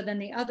mission? And so then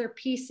the other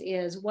piece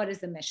is, what is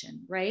the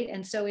mission, right?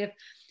 And so if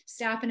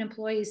staff and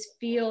employees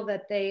feel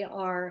that they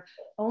are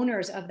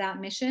owners of that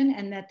mission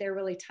and that they're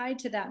really tied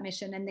to that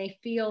mission, and they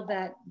feel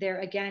that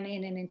they're, again,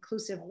 in an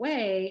inclusive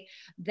way,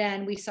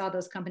 then we saw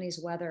those companies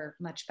weather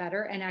much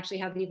better and actually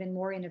have even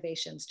more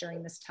innovations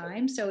during this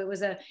time. So it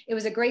was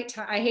a great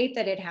time. I hate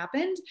that it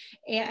happened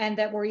and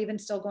that we're even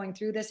still going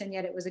through this, and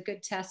yet it was a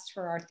good test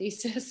for our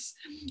thesis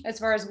as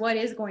far as what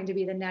is going to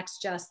be the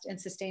next just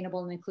and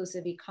sustainable and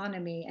inclusive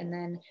economy, and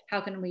then how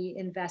can we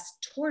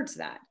invest towards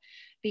that?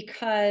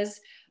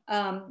 Because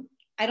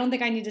I don't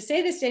think I need to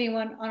say this to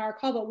anyone on our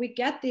call, but we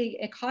get the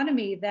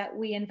economy that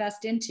we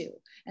invest into.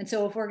 And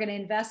so if we're going to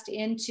invest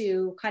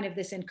into kind of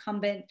this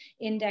incumbent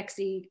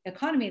indexy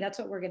economy, that's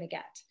what we're going to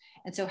get.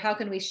 And so how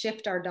can we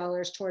shift our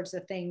dollars towards the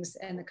things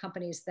and the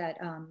companies that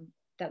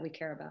we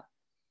care about?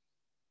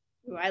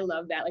 Ooh, I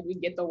love that. Like, we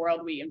get the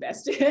world we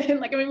invest in.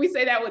 Like, we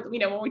say that with,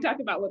 when we talk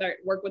about with our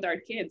work with our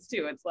kids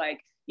too, it's like,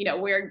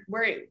 we're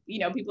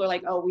people are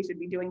like, oh, we should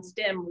be doing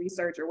STEM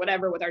research or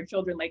whatever with our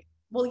children. Like,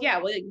 well,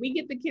 yeah, we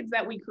get the kids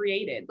that we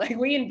created. Like,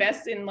 we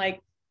invest in like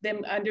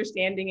them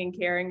understanding and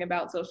caring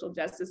about social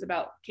justice,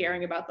 about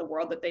caring about the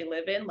world that they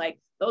live in. Like,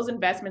 those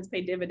investments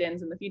pay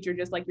dividends in the future,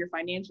 just like your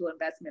financial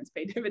investments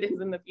pay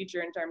dividends in the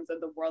future in terms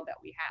of the world that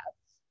we have.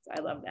 So I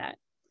love that.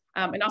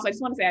 And also, I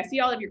just want to say, I see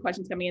all of your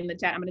questions coming in the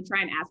chat. I'm going to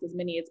try and ask as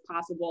many as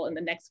possible in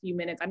the next few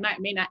minutes.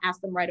 May not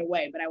ask them right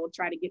away, but I will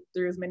try to get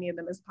through as many of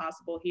them as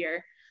possible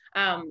here.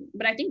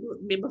 But I think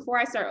before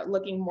I start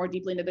looking more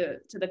deeply into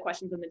the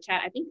questions in the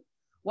chat, I think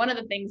one of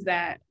the things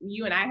that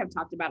you and I have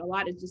talked about a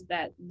lot is just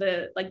that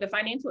the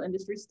financial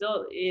industry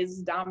still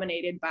is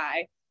dominated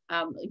by,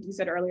 like you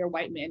said earlier,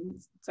 white men,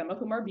 some of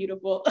whom are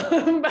beautiful,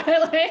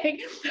 but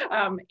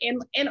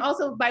and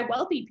also by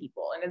wealthy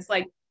people. And it's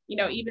like,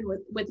 even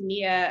with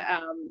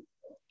Nia,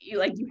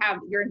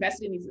 you're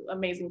invested in these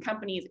amazing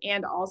companies,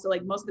 and also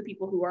like most of the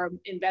people who are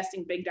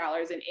investing big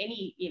dollars in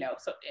any,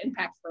 so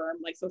impact firm,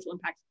 like social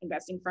impact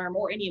investing firm,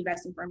 or any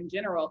investing firm in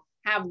general,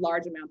 have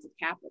large amounts of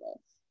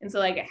capital. And so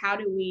like, how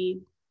do we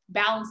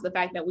balance the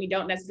fact that we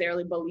don't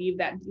necessarily believe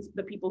that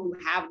the people who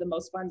have the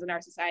most funds in our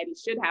society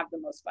should have the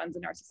most funds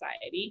in our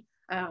society,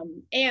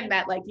 and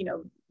that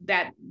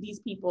that these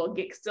people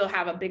still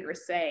have a bigger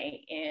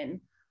say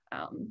in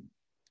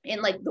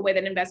like the way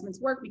that investments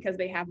work because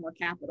they have more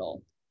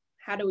capital?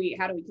 How do we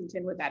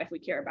contend with that if we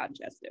care about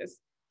justice?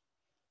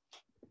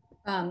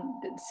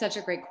 It's such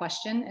a great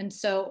question. And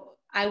so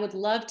I would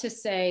love to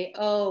say,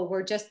 oh,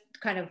 we're just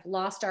kind of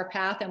lost our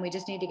path and we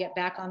just need to get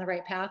back on the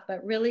right path.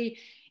 But really,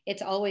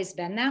 it's always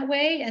been that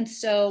way. And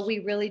so we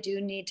really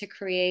do need to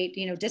create,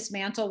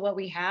 dismantle what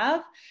we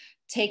have,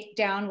 take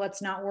down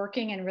what's not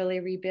working, and really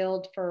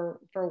rebuild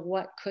for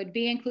what could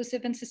be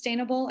inclusive and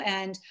sustainable.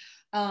 And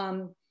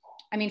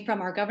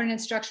from our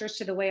governance structures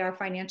to the way our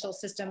financial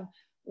system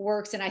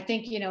works. And I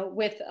think,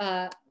 with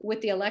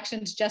the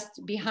elections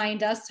just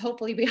behind us,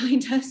 hopefully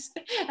behind us,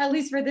 at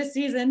least for this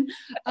season,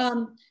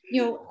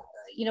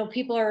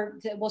 people are,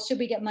 well, should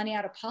we get money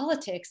out of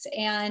politics?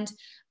 And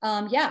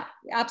yeah,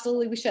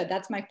 absolutely we should.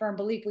 That's my firm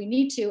belief, we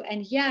need to.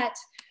 And yet,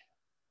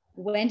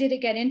 when did it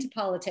get into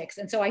politics?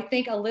 And so I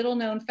think a little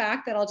known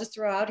fact that I'll just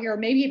throw out here, or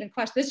maybe even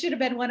question, this should have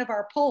been one of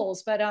our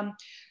polls, but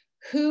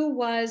who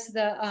was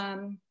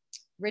the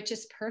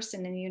richest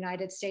person in the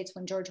United States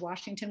when George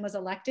Washington was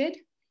elected?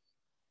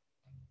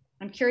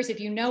 I'm curious if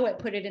you know it,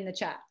 put it in the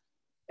chat.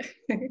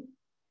 I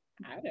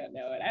don't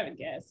know it, I would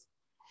guess.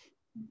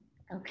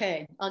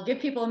 Okay, I'll give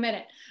people a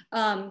minute.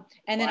 And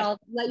then I'll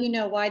let you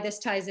know why this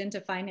ties into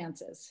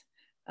finances.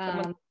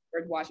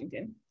 George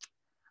Washington,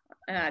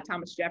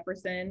 Thomas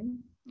Jefferson,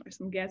 or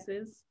some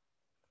guesses.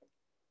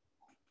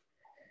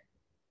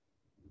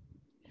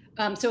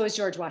 So it was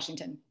George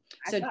Washington.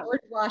 So George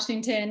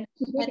Washington,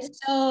 and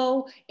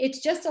so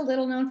it's just a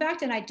little known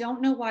fact, and I don't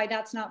know why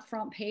that's not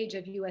front page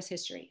of US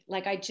history.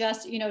 Like I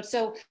just,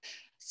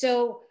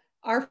 so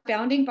our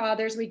founding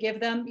fathers, we give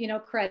them,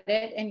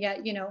 credit, and yet,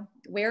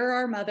 where are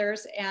our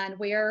mothers, and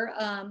where,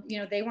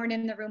 they weren't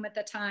in the room at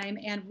the time,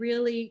 and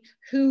really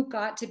who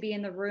got to be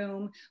in the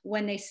room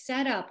when they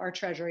set up our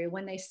treasury,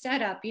 when they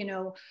set up,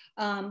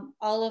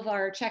 all of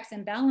our checks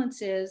and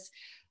balances.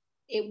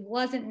 It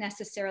wasn't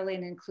necessarily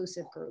an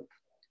inclusive group.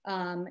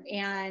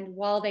 And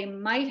while they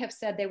might have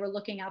said they were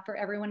looking out for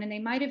everyone, and they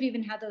might have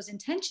even had those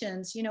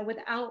intentions,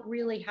 without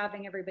really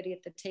having everybody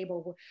at the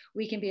table,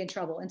 we can be in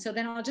trouble. And so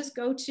then I'll just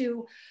go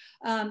to,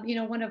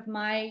 one of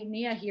my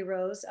Nia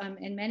heroes,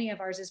 and many of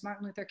ours, is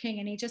Martin Luther King.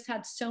 And he just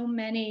had so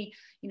many,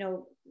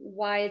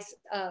 wise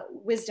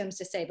wisdoms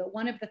to say. But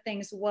one of the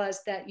things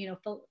was that,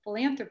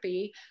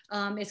 philanthropy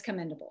is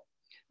commendable.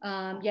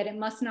 Yet it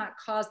must not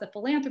cause the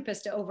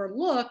philanthropist to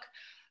overlook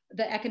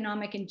the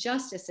economic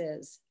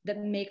injustices that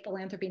make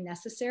philanthropy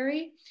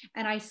necessary.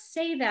 And I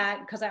say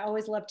that because I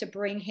always love to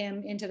bring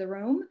him into the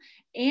room,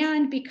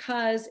 and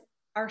because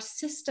our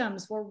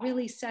systems were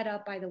really set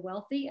up by the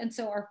wealthy. And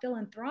so our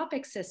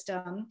philanthropic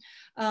system,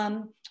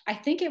 I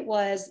think it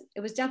was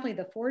definitely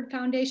the Ford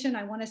Foundation.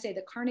 I want to say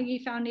the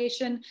Carnegie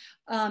Foundation,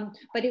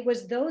 but it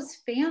was those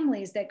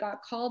families that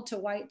got called to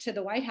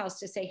the White House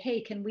to say, hey,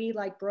 can we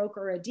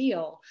broker a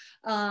deal?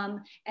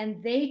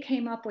 And they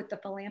came up with the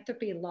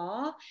philanthropy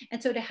law.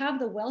 And so to have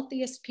the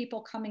wealthiest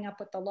people coming up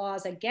with the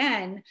laws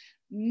again,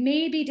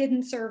 maybe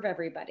didn't serve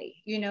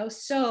everybody,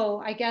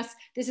 So I guess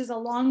this is a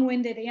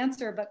long-winded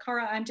answer, but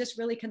Cara, I'm just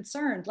really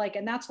concerned.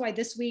 And that's why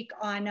this week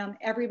on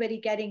everybody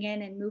getting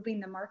in and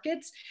moving the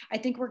markets, I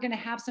think we're going to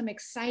have some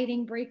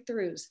exciting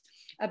breakthroughs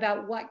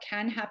about what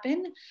can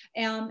happen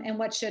and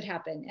what should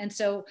happen. And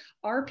so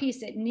our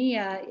piece at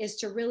Nia is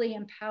to really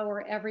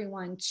empower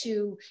everyone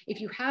to, if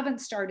you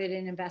haven't started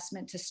an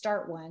investment, to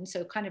start one.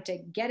 So kind of to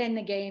get in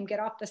the game, get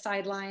off the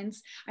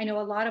sidelines. I know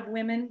a lot of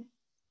women,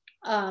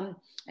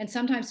 and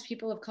sometimes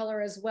people of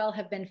color as well,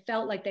 have been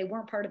felt like they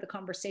weren't part of the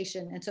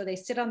conversation. And so they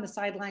sit on the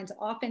sidelines,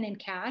 often in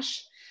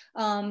cash,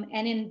 and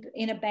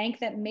in a bank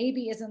that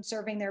maybe isn't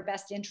serving their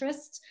best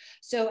interests.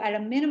 So at a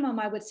minimum,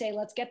 I would say,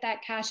 let's get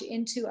that cash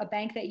into a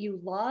bank that you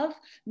love,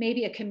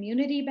 maybe a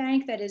community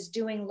bank that is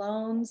doing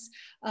loans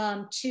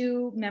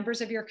to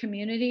members of your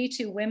community,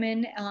 to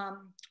women,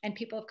 and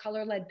people of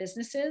color-led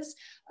businesses,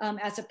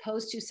 as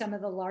opposed to some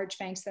of the large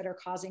banks that are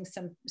causing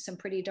some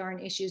pretty darn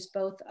issues,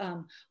 both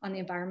on the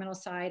environmental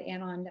side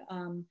and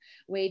on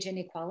wage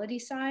inequality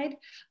side.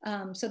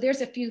 So there's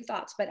a few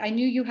thoughts, but I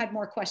knew you had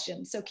more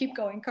questions, so keep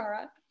going,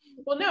 Cara.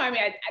 Well, no, I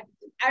mean,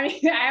 I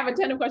mean, I have a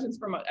ton of questions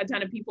from a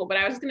ton of people, but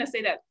I was just going to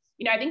say that,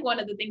 you know, I think one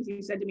of the things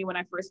you said to me when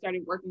I first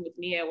started working with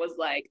Nia was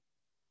like,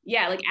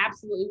 yeah, like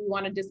absolutely we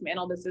want to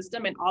dismantle the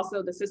system, and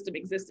also the system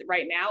exists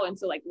right now. And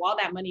so like, while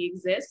that money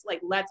exists, like,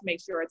 let's make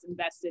sure it's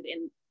invested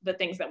in the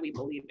things that we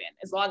believe in.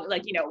 As long,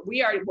 like, you know,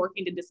 we are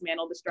working to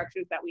dismantle the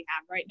structures that we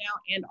have right now.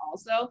 And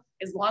also,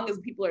 as long as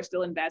people are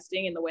still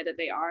investing in the way that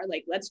they are,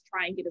 like, let's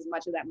try and get as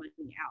much of that money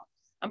out.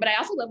 But I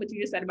also love what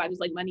you just said about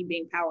just like money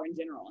being power in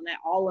general, and that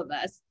all of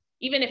us,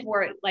 even if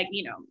we're like,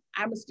 you know,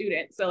 I'm a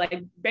student, so like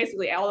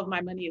basically all of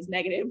my money is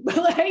negative, but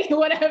like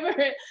whatever,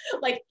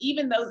 like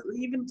even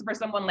for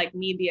someone like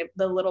me,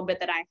 the little bit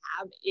that I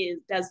have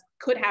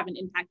could have an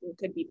impact and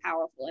could be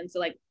powerful. And so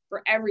like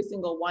for every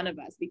single one of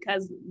us,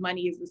 because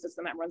money is the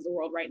system that runs the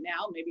world right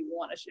now, maybe we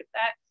want to shift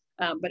that.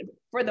 But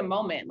for the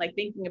moment, like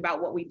thinking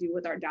about what we do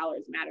with our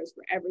dollars matters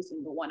for every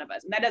single one of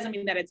us. And that doesn't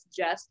mean that it's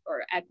just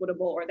or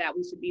equitable or that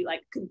we should be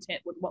like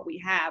content with what we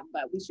have,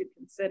 but we should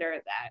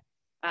consider that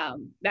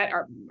that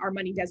our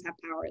money does have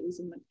power, at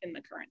least in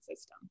the current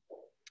system.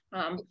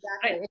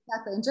 Exactly.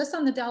 And just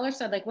on the dollar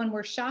side, like when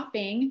we're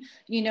shopping,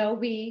 you know,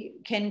 we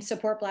can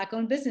support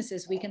Black-owned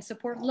businesses, we can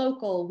support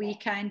local, we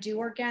can do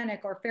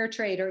organic or fair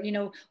trade, or, you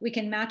know, we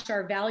can match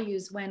our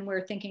values when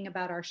we're thinking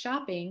about our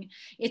shopping.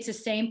 It's the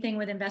same thing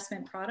with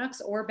investment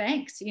products or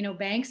banks. You know,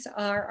 banks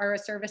are a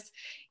service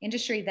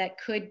industry that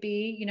could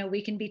be, you know,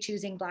 we can be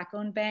choosing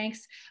Black-owned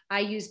banks. I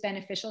use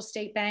Beneficial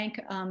State Bank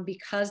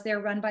because they're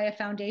run by a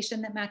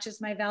foundation that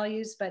matches my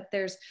values, but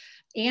there's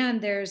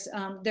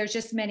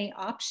just many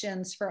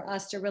options for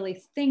us to really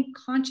think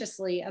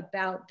consciously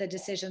about the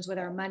decisions with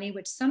our money,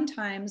 which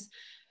sometimes,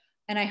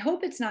 and I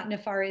hope it's not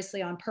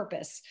nefariously on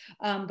purpose,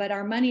 but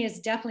our money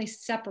is definitely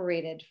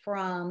separated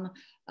from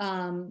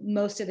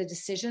most of the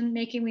decision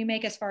making we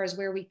make as far as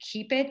where we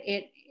keep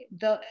it.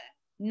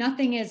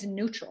 Nothing is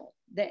neutral.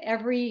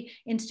 Every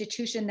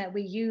institution that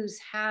we use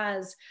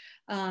has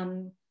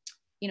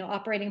you know,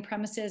 operating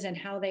premises and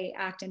how they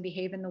act and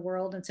behave in the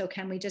world. And so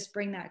can we just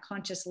bring that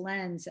conscious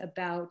lens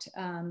about,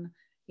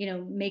 you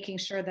know, making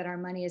sure that our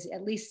money is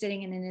at least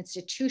sitting in an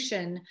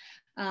institution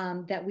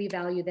that we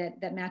value,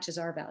 that matches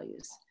our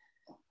values.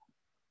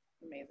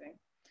 Amazing.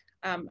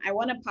 I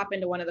want to pop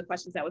into one of the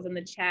questions that was in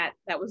the chat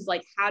that was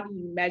like, how do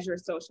you measure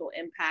social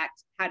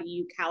impact? How do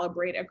you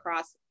calibrate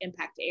across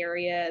impact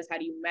areas? How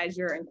do you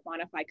measure and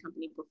quantify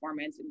company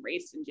performance in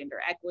race and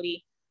gender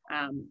equity?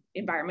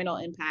 Environmental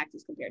impact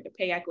as compared to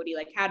pay equity?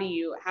 Like, how do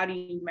you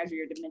measure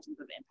your dimensions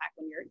of impact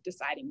when you're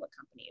deciding what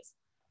companies?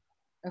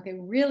 Okay,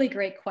 really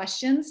great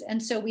questions.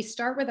 And so we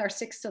start with our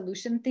 6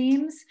 solution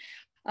themes.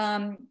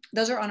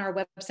 Those are on our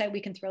website.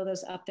 We can throw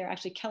those up there.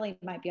 Actually, Kelly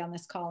might be on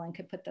this call and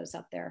could put those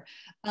up there.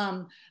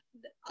 So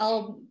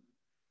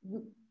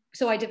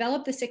I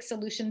developed the 6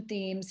 solution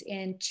themes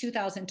in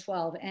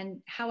 2012.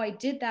 And how I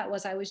did that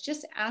was I was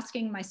just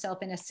asking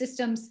myself in a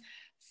systems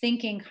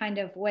thinking kind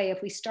of way,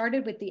 if we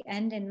started with the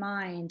end in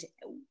mind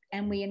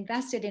and we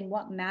invested in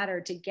what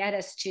mattered to get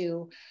us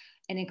to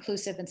an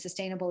inclusive and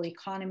sustainable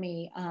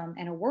economy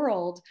and a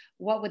world,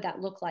 what would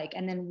that look like?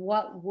 And then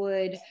what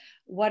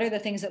are the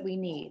things that we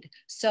need?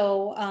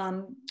 So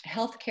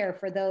healthcare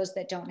for those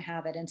that don't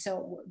have it. And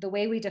so the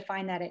way we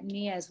define that at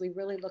Nia is we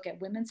really look at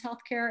women's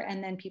healthcare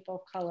and then people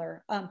of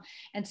color.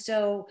 And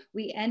so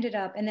we ended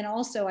up, and then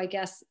also, I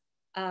guess,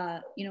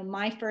 you know,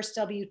 my first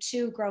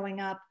W-2 growing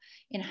up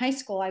in high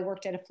school, I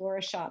worked at a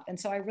florist shop. And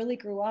so I really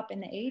grew up in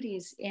the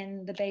 80s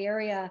in the Bay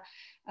Area,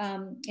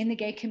 in the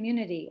gay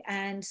community.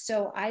 And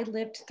so I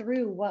lived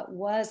through what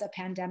was a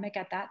pandemic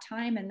at that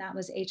time, and that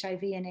was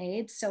HIV and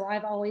AIDS. So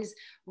I've always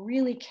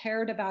really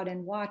cared about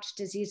and watched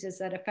diseases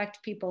that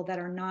affect people that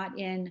are not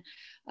in,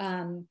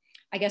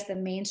 I guess, the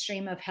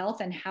mainstream of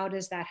health, and how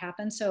does that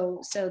happen?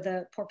 So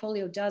the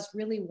portfolio does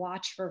really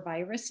watch for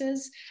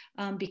viruses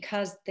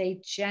because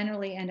they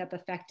generally end up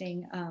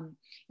affecting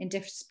in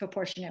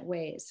disproportionate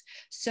ways.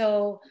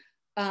 So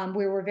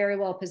we were very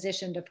well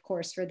positioned, of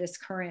course, for this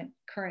current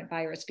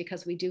virus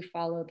because we do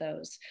follow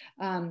those.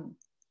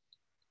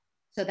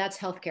 So that's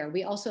healthcare.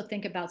 We also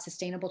think about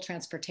sustainable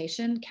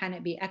transportation. Can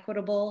it be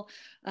equitable?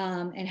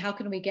 And how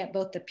can we get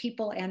both the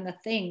people and the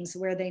things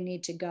where they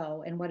need to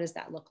go? And what does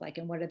that look like?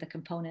 And what are the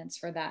components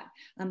for that?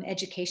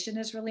 Education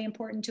is really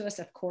important to us,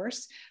 of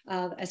course,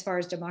 as far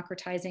as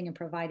democratizing and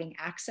providing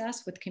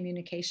access with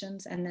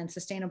communications. And then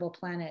sustainable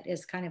planet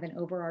is kind of an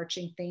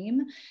overarching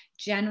theme.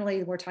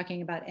 Generally, we're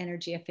talking about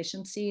energy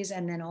efficiencies,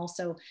 and then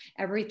also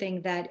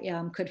everything that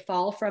could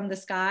fall from the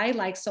sky,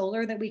 like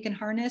solar that we can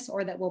harness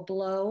or that will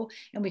blow,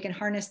 and we can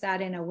harness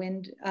that in a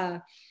wind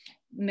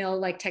mill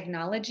like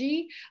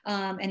technology,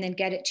 and then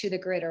get it to the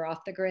grid or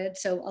off the grid.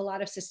 So a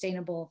lot of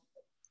sustainable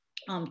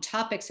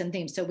topics and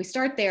themes. So we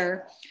start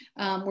there.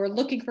 We're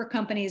looking for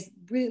companies.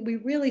 We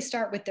really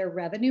start with their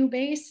revenue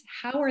base.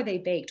 How are they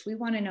baked? We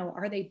want to know,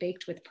 are they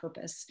baked with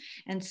purpose?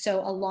 And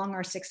so along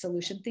our 6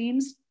 solution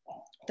themes,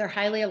 They're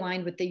highly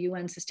aligned with the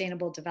UN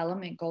Sustainable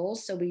Development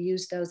Goals. So we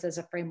use those as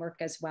a framework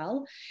as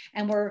well.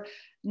 And we're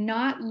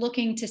not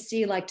looking to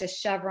see like to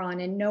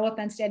Chevron, and no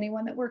offense to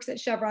anyone that works at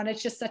Chevron,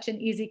 it's just such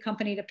an easy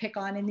company to pick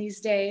on in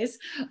these days.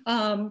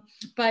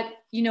 But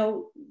you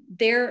know,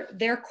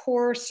 their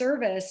core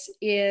service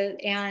is,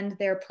 and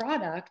their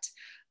product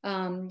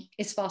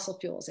is fossil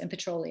fuels and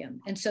petroleum.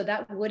 And so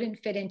that wouldn't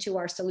fit into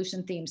our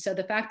solution theme. So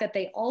the fact that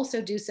they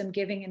also do some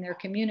giving in their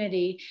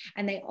community,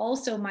 and they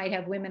also might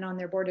have women on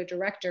their board of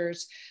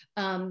directors,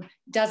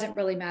 doesn't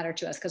really matter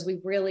to us, because we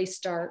really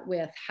start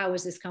with how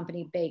is this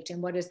company baked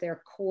and what is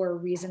their core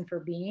reason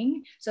for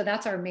being. So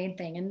that's our main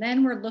thing. And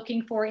then we're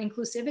looking for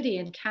inclusivity,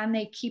 and can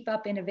they keep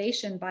up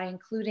innovation by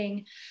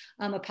including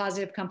a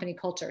positive company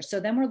culture?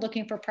 So then we're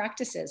looking for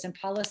practices and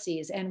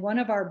policies. And one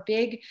of our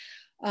big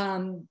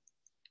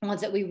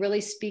ones that we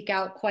really speak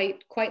out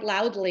quite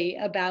loudly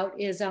about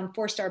is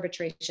forced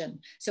arbitration.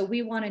 So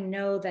we want to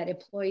know that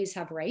employees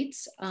have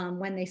rights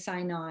when they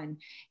sign on.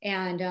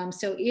 And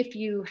so if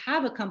you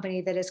have a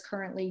company that is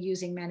currently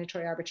using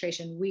mandatory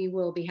arbitration, we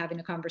will be having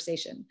a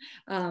conversation,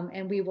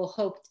 and we will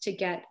hope to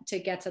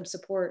get some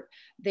support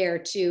there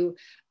to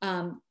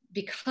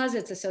because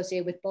it's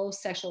associated with both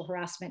sexual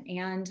harassment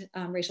and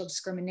racial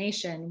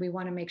discrimination. We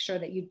want to make sure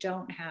that you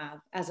don't have,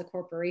 as a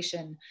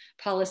corporation,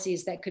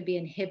 policies that could be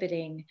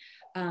inhibiting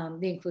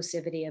the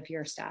inclusivity of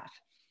your staff.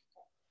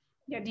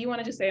 Yeah, do you want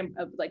to just say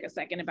like a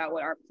second about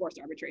what our forced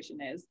arbitration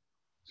is?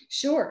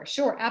 Sure,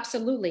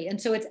 absolutely. And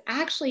so it's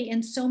actually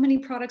in so many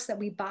products that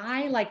we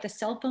buy, like the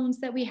cell phones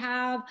that we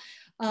have,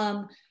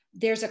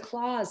 there's a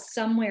clause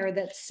somewhere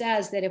that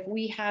says that if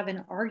we have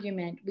an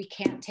argument, we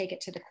can't take it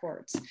to the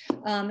courts.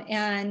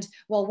 And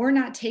while we're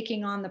not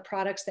taking on the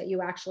products that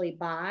you actually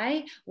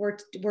buy,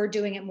 we're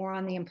doing it more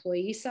on the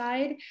employee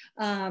side,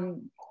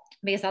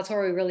 because that's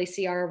where we really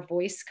see our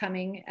voice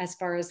coming as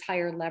far as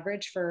higher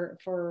leverage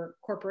for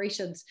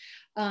corporations.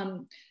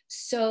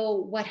 So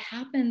what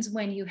happens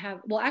when you have,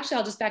 well, actually,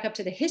 I'll just back up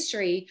to the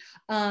history.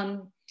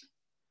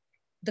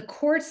 The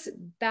courts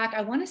back,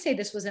 I want to say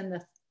this was in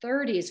the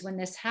 30s when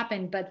this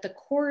happened, but the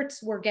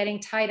courts were getting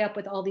tied up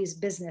with all these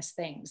business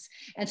things.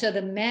 And so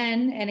the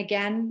men, and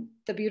again,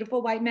 the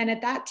beautiful white men at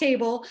that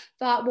table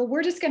thought, well,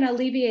 we're just going to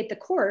alleviate the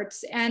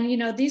courts. And, you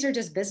know, these are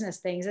just business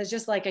things. It's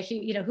just like,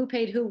 who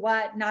paid who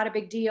what, not a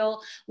big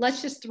deal.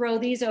 Let's just throw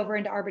these over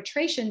into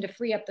arbitration to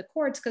free up the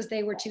courts because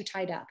they were too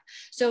tied up.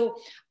 So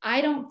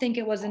I don't think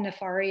it was a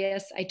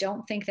nefarious. I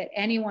don't think that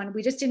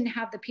we just didn't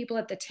have the people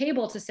at the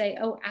table to say,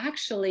 oh,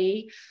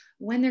 actually,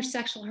 when there's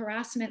sexual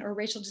harassment or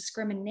racial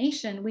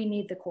discrimination, we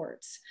need the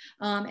courts.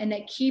 And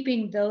that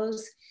keeping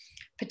those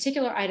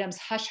particular items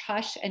hush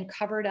hush and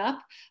covered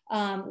up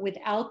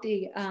without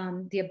the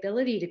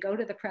ability to go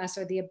to the press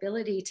or the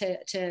ability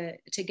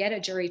to get a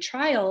jury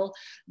trial,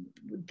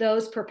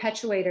 those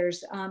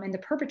perpetuators and the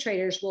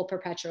perpetrators will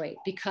perpetuate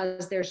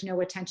because there's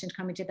no attention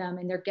coming to them,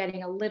 and they're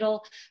getting a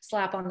little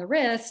slap on the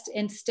wrist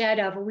instead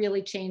of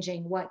really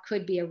changing what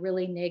could be a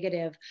really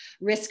negative,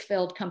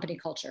 risk-filled company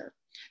culture.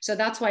 So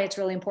that's why it's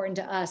really important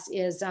to us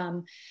is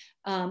I'm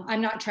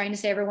not trying to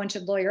say everyone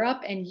should lawyer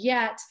up, and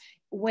yet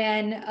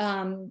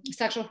when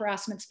sexual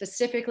harassment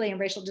specifically and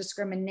racial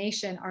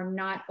discrimination are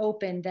not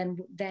open,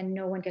 then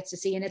no one gets to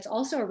see. And it's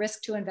also a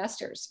risk to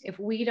investors if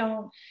we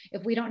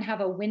don't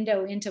have a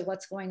window into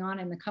what's going on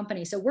in the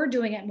company. So we're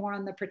doing it more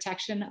on the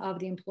protection of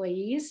the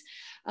employees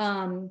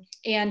and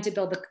to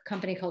build the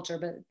company culture,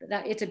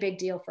 but it's a big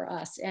deal for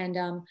us. And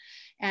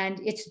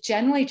it's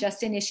generally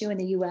just an issue in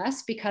the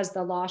US because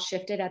the law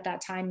shifted at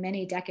that time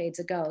many decades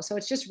ago. So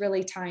it's just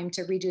really time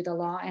to redo the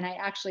law. And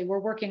we're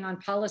working on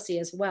policy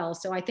as well.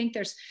 So I think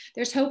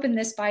there's hope in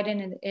this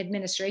Biden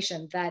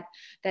administration that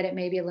it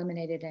may be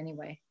eliminated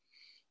anyway.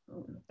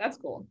 That's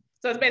cool.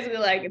 So it's basically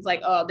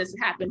like, oh, this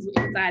happens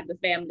inside the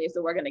family,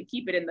 so we're going to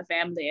keep it in the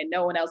family and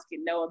no one else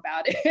can know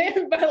about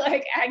it. But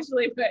like,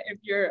 actually, if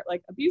you're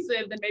like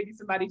abusive, then maybe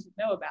somebody should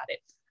know about it.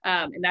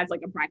 And that's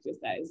like a practice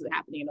that is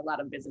happening in a lot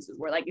of businesses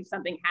where like, if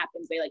something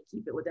happens, they like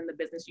keep it within the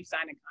business. You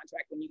sign a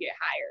contract when you get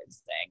hired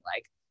saying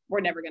like, we're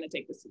never going to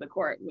take this to the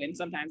court, when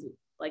sometimes it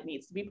like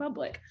needs to be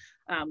public,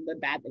 the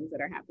bad things that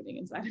are happening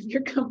inside of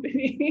your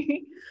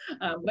company.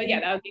 But yeah,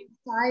 that would be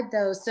inside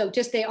those. So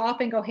just, they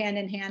often go hand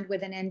in hand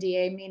with an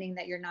NDA, meaning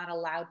that you're not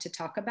allowed to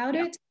talk about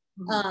it,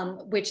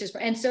 which is,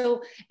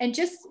 and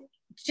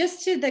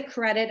just to the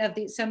credit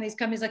of some of these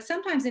companies, like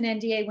sometimes an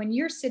NDA, when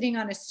you're sitting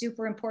on a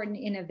super important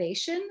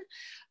innovation,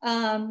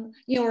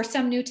 or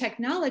some new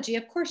technology,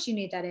 of course you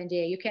need that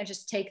NDA. You can't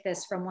just take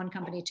this from one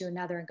company to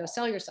another and go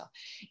sell yourself.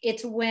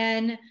 It's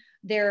when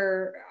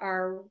there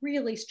are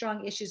really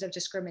strong issues of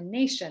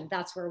discrimination,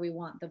 that's where we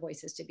want the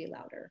voices to be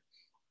louder.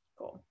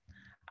 Cool.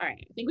 All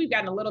right, I think we've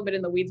gotten a little bit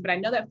in the weeds, but I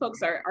know that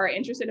folks are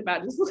interested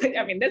about just like,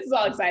 I mean, this is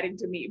all exciting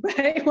to me, but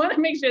I want to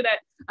make sure that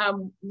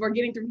we're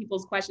getting through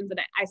people's questions. And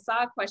I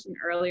saw a question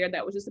earlier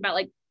that was just about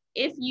like,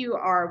 if you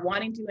are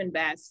wanting to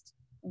invest,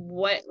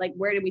 where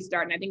do we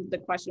start? And I think the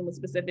question was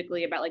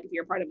specifically about like, if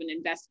you're part of an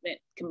investment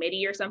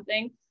committee or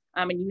something,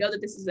 and you know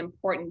that this is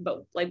important,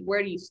 but like,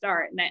 where do you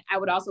start? And I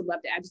would also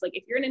love to add, just like,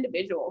 if you're an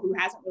individual who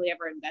hasn't really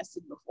ever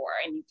invested before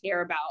and you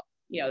care about,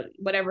 you know,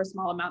 whatever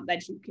small amount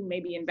that you can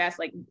maybe invest,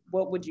 like,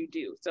 what would you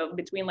do? So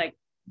between like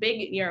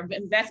big, you know,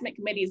 investment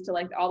committees to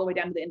like all the way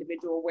down to the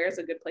individual, where's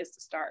a good place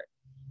to start?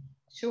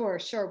 Sure.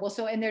 Well,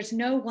 so, and there's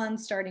no one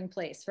starting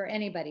place for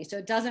anybody. So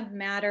it doesn't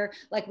matter.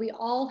 Like, we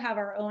all have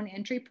our own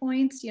entry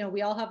points. You know,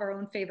 we all have our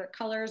own favorite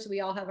colors.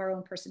 We all have our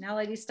own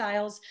personality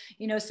styles,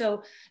 you know,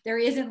 so there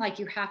isn't like,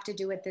 you have to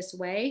do it this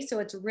way. So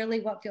it's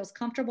really what feels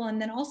comfortable.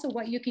 And then also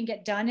what you can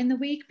get done in the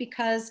week,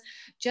 because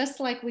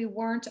just like we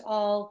weren't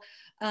all,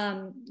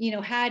 you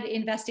know, had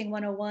Investing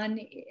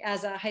 101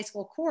 as a high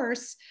school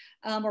course,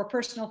 or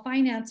personal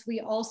finance,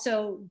 we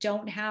also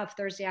don't have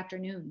Thursday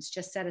afternoons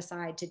just set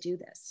aside to do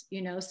this,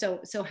 you know?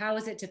 So how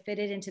is it to fit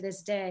it into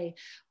this day,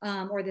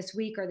 or this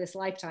week, or this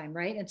lifetime,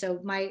 right? And so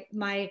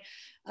my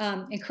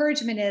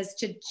encouragement is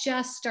to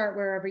just start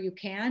wherever you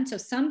can. So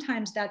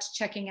sometimes that's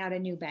checking out a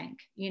new bank,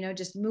 you know,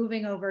 just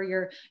moving over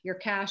your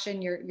cash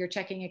and your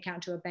checking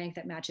account to a bank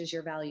that matches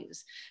your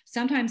values.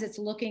 Sometimes it's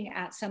looking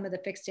at some of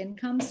the fixed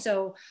income.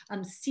 So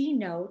C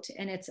Note,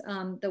 and it's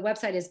the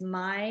website is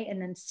my,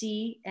 and then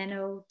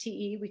CNOTE.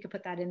 We could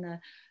put that in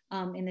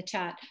the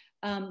chat.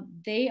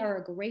 They are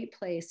a great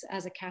place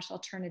as a cash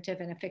alternative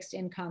and a fixed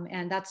income.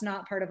 And that's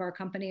not part of our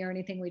company or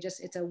anything.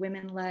 It's a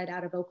women-led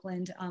out of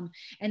Oakland.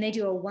 And they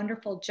do a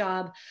wonderful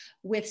job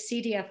with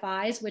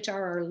CDFIs, which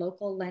are our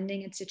local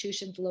lending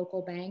institutions,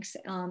 local banks,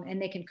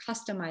 and they can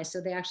customize. So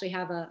they actually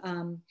have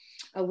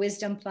a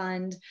wisdom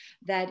fund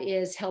that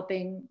is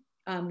helping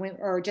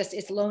or just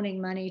it's loaning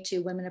money to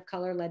women of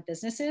color led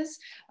businesses.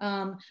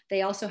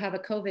 They also have a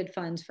COVID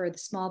fund for the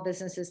small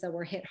businesses that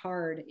were hit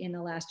hard in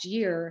the last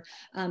year,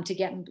 to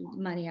get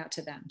money out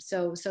to them.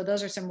 So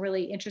those are some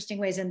really interesting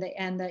ways, and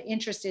the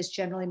interest is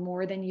generally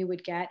more than you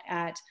would get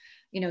at,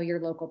 you know, your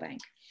local bank.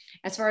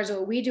 As far as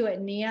what we do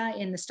at Nia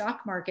in the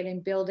stock market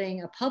and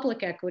building a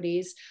public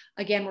equities,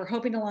 again, we're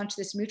hoping to launch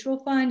this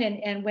mutual fund,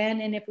 and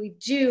when and if we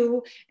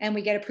do, and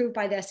we get approved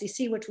by the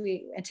SEC, which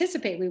we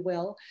anticipate we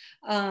will,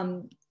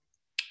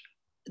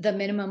 the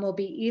minimum will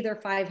be either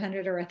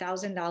 $500 or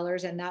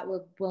 $1,000, and that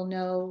we'll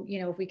know,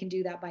 you know, if we can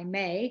do that by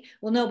May.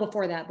 We'll know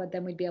before that, but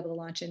then we'd be able to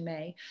launch in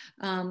May.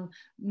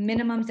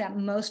 Minimums at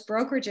most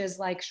brokerages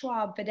like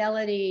Schwab,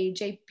 Fidelity,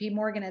 JP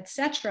Morgan, et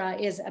cetera,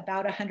 is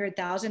about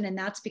 100,000, and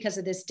that's because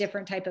of this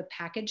different type of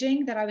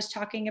packaging that I was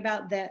talking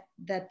about that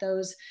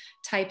those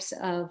types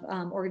of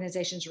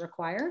organizations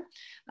require.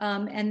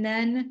 And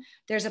then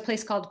there's a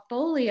place called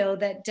Folio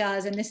that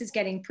does, and this is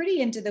getting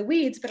pretty into the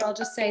weeds, but I'll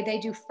just say they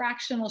do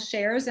fractional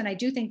shares, and I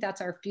do think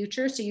that's our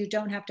future. So you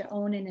don't have to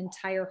own an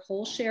entire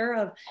whole share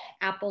of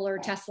Apple or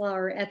Tesla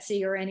or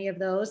Etsy or any of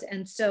those.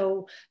 And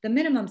so the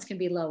minimums can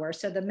be lower.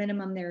 So the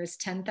minimum there is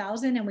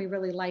 10,000, and we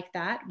really like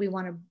that. We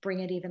want to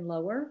bring it even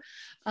lower.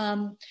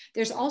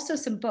 There's also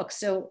some books.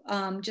 So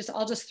I'll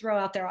just throw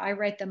out there, I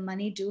write the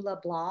Money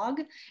Doula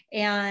blog,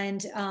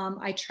 and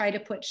I try to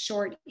put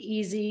short,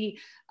 easy,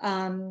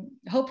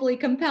 hopefully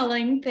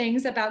compelling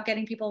things about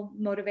getting people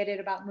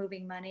motivated about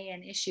moving money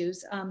and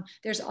issues.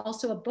 There's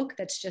also a book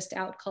that's just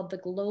out called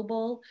The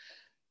Global,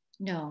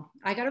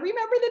 I got to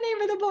remember the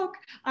name of the book.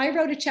 I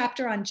wrote a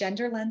chapter on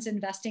gender lens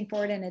investing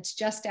for it, and it's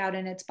just out,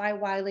 and it's by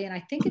Wiley, and I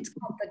think it's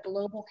called The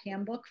Global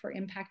Handbook for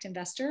Impact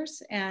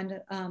Investors.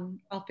 And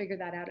I'll figure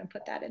that out and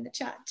put that in the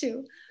chat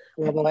too.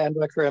 Global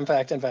Handbook for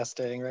Impact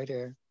Investing right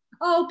here.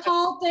 Oh,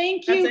 Paul,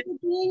 thank you for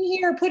being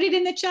here. Put it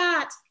in the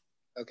chat.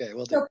 Okay,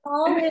 we'll do. So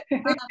Paul,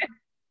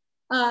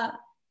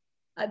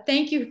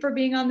 thank you for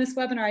being on this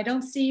webinar. I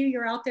don't see you,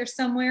 you're out there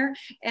somewhere.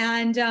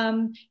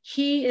 And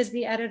he is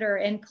the editor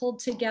and pulled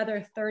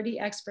together 30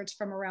 experts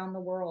from around the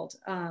world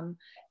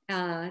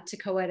to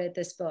co-edit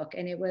this book.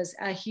 And it was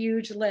a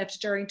huge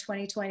lift during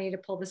 2020 to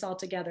pull this all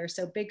together.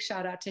 So big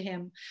shout out to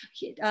him.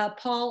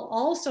 Paul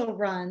also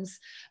runs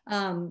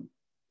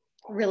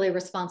really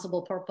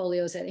responsible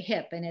portfolios at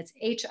HIP, and it's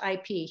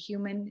HIP,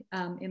 Human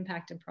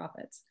Impact and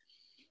Profits.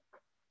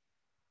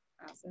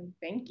 Awesome,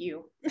 thank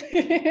you.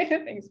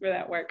 Thanks for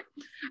that work.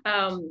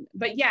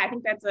 But yeah, I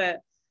think that's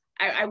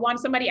I want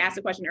somebody asked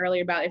a question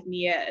earlier about if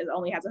Nia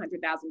only has $100,000,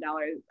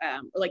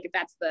 like if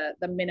that's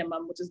the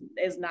minimum, which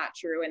is not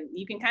true. And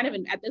you can kind of,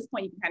 at this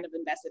point, you can kind of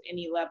invest at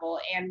any level.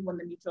 And when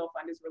the mutual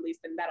fund is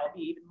released, then that'll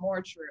be even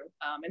more true.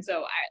 And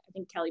so I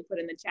think Kelly put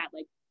in the chat,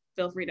 like,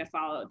 feel free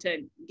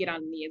to get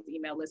on Nia's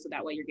email list, so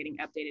that way you're getting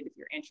updated if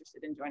you're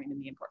interested in joining the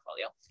Nia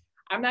portfolio.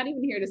 I'm not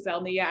even here to sell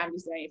Nia. I'm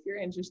just saying, if you're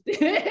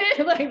interested,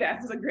 like,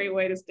 that's a great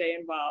way to stay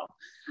involved.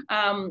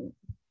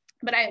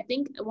 But I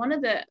think one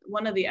of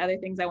the other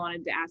things I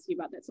wanted to ask you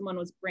about that someone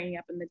was bringing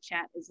up in the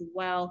chat as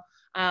well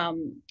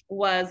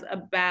was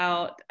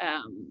about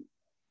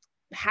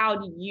how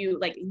do you,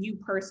 like, you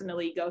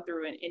personally go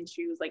through and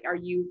choose, like, are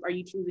you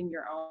choosing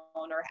your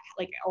own,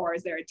 or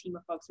is there a team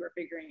of folks who are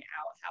figuring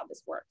out how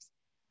this works?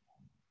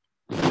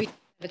 We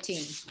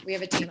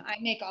have a team. I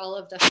make all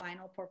of the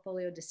final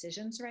portfolio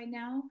decisions right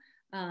now.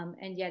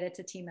 And yet it's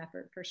a team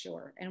effort for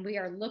sure. And we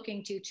are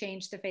looking to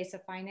change the face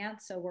of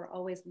finance. So we're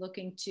always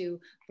looking to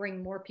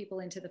bring more people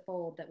into the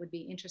fold that would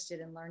be interested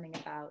in learning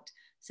about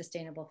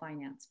sustainable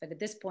finance. But at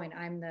this point,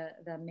 I'm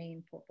the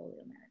main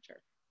portfolio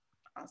manager.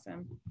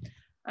 Awesome.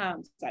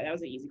 Sorry, that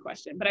was an easy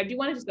question, but I do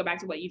want to just go back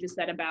to what you just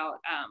said about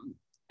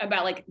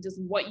like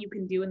just what you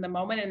can do in the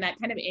moment, and that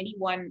kind of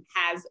anyone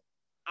has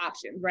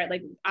options, right?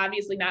 Like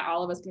obviously not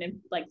all of us can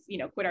like, you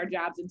know, quit our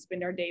jobs and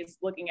spend our days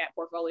looking at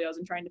portfolios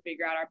and trying to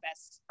figure out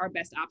our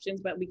best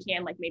options, but we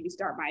can like maybe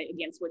start by,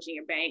 again, switching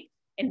a bank,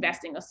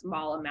 investing a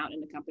small amount in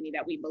the company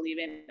that we believe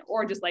in,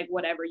 or just like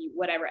whatever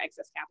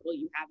excess capital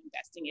you have,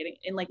 investing it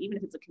in, like even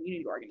if it's a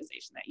community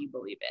organization that you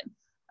believe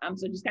in.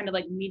 So just kind of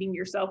like meeting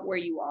yourself where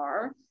you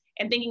are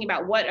and thinking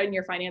about what in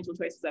your financial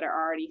choices that are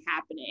already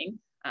happening,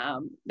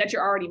 that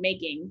you're already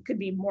making, could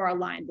be more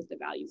aligned with the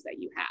values that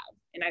you have.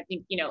 And I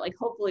think, you know, like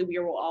hopefully we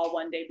will all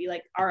one day be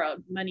like, our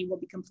money will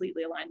be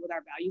completely aligned with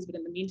our values. But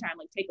in the meantime,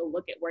 like take a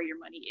look at where your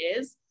money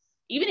is.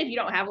 Even if you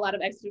don't have a lot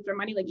of extra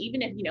money, like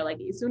even if, you know, like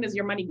as soon as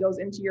your money goes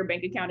into your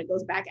bank account, it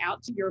goes back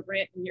out to your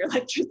rent and your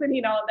electricity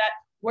and all of that.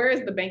 Where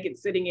is the bank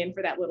it's sitting in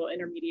for that little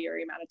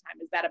intermediary amount of time?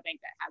 Is that a bank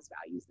that has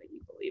values that you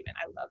believe in?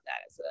 I love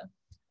that as a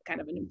kind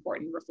of an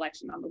important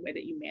reflection on the way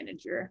that you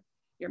manage your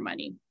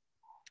money.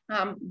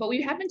 But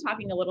we have been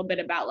talking a little bit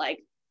about like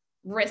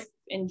risks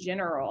in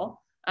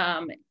general.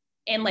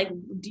 And like,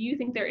 do you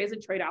think there is a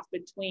trade-off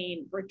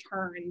between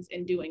returns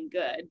and doing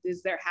good?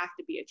 Does there have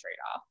to be a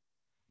trade-off?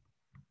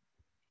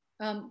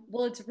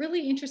 Well, it's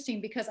really interesting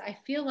because I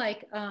feel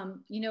like,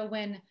 you know,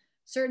 when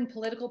certain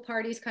political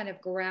parties kind of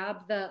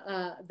grab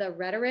the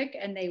rhetoric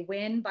and they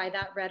win by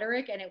that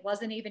rhetoric, and it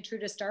wasn't even true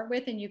to start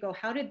with, and you go,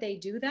 how did they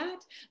do that?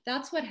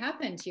 That's what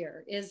happened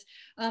here is,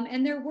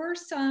 and there were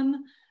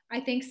some,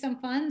 I think some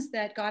funds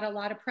that got a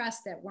lot of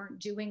press that weren't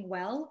doing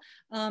well.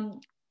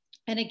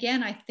 And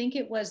again, I think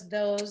it was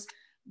those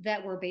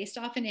that were based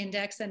off an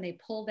index and they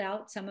pulled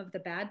out some of the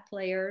bad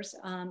players,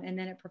 and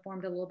then it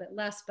performed a little bit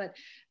less. But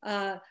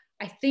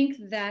I think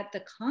that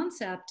the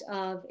concept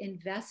of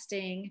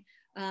investing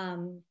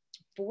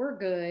for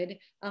good,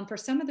 for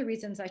some of the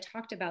reasons I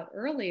talked about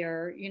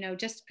earlier, you know,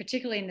 just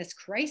particularly in this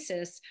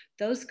crisis,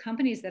 those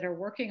companies that are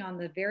working on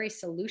the very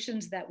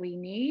solutions that we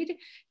need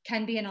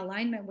can be in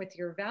alignment with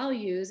your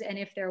values. And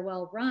if they're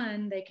well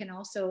run, they can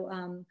also,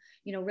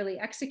 you know, really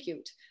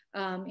execute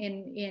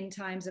in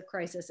times of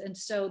crisis. And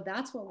so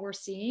that's what we're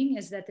seeing,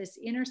 is that this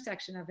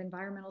intersection of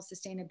environmental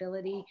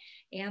sustainability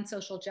and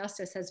social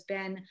justice has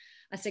been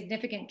a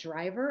significant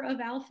driver of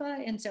alpha.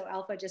 And so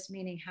alpha just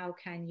meaning how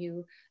can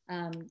you,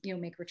 you know,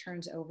 make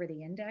returns over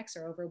the index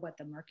or over what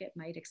the market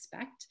might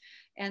expect.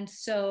 And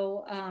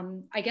so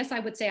I guess I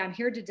would say I'm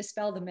here to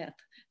dispel the myth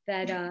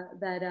that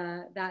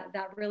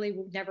that really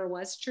never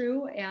was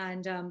true.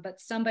 And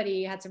but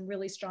somebody had some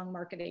really strong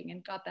marketing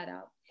and got that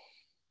out.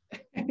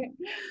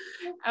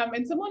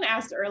 And someone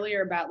asked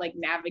earlier about like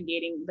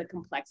navigating the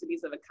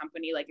complexities of a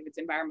company, like if it's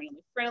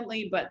environmentally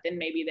friendly, but then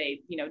maybe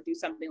they, you know, do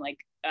something like,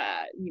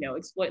 you know,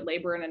 exploit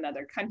labor in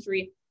another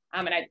country.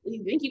 And I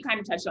think you kind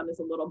of touched on this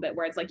a little bit,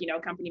 where it's like, you know,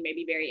 a company may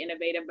be very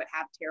innovative, but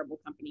have terrible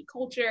company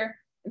culture.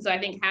 And so I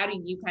think, how do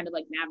you kind of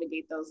like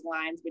navigate those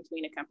lines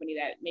between a company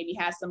that maybe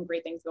has some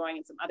great things going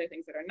and some other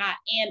things that are not?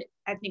 And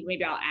I think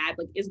maybe I'll add,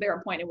 like, is there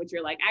a point in which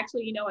you're like,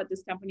 actually, you know what,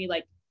 this company,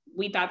 like,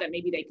 we thought that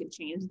maybe they could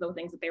change the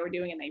things that they were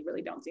doing and they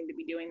really don't seem to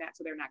be doing that,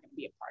 so they're not going to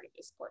be a part of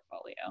this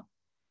portfolio?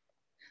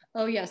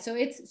 Oh yeah, so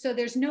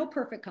there's no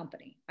perfect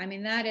company. I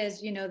mean, that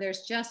is, you know,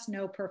 there's just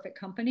no perfect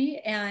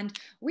company. And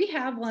we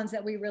have ones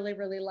that we really,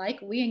 really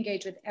like. We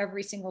engage with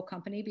every single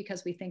company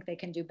because we think they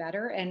can do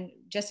better. And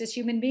just as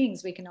human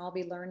beings, we can all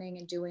be learning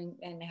and doing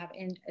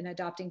and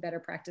adopting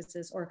better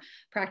practices or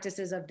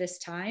practices of this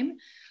time.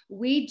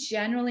 We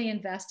generally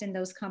invest in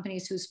those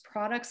companies whose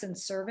products and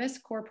service,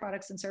 core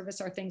products and service,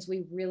 are things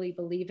we really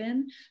believe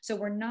in. So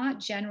we're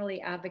not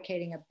generally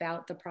advocating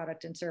about the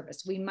product and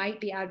service. We might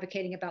be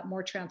advocating about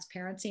more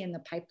transparency in the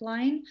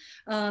pipeline.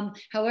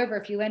 However,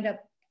 if you end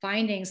up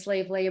finding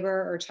slave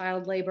labor or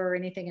child labor or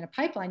anything in a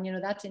pipeline, you know,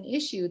 that's an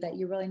issue that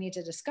you really need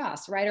to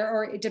discuss, right?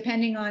 Or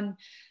depending on,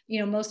 you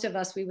know, most of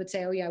us, we would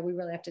say, oh yeah, we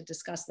really have to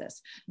discuss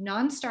this.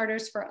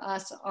 Non-starters for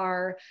us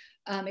are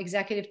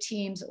executive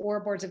teams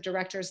or boards of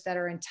directors that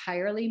are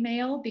entirely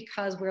male,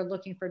 because we're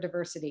looking for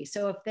diversity.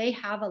 So if they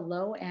have a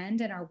low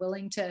end and are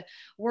willing to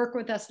work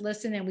with us,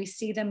 listen, and we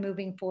see them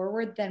moving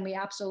forward, then we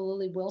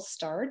absolutely will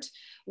start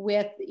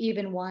with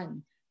even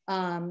one.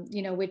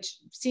 You know, which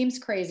seems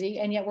crazy.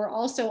 And yet we're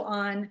also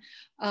on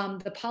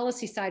the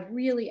policy side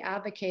really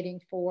advocating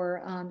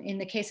for, in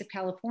the case of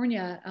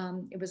California,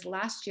 it was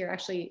last year,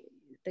 actually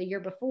the year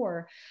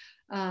before,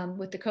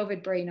 with the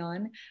COVID brain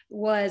on,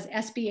 was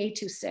SB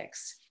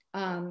 826.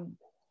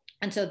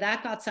 And so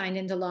that got signed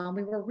into law, and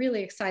we were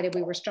really excited.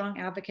 We were strong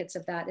advocates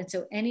of that. And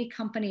so any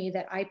company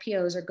that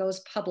IPOs or goes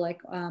public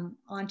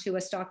onto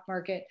a stock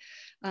market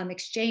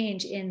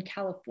exchange in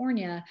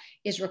California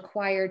is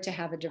required to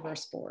have a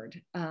diverse board.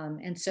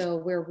 And so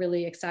we're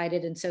really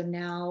excited. And so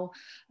now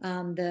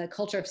the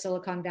culture of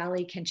Silicon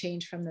Valley can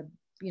change from the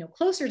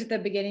closer to the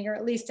beginning, or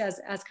at least as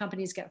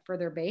companies get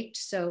further baked.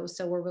 So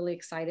we're really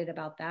excited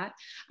about that.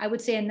 I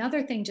would say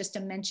another thing just to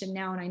mention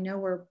now, and I know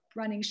we're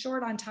running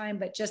short on time,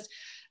 but just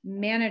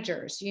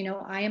managers.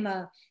 I am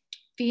a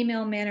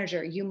female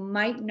manager. You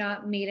might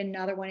not meet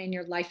another one in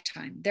your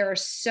lifetime. There are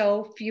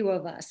so few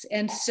of us.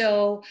 And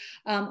so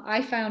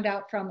I found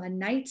out from a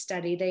Knight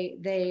study,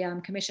 they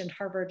commissioned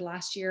Harvard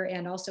last year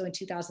and also in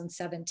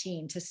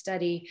 2017 to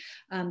study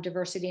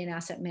diversity in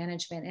asset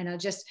management. And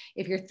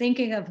if you're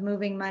thinking of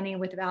moving money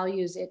with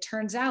values, it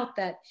turns out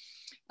that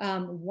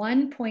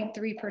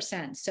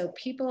 1.3%, so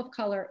people of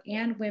color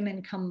and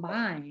women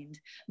combined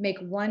make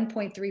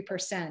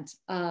 1.3%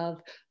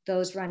 of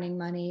those running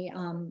money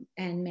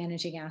and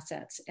managing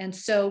assets. And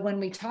so when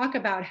we talk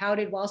about how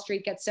did Wall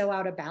Street get so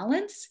out of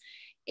balance,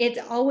 it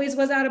always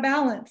was out of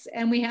balance,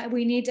 and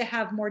we need to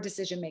have more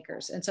decision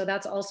makers. And so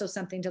that's also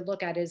something to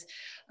look at is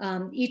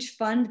each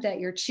fund that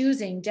you're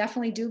choosing,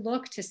 definitely do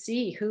look to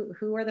see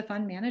who are the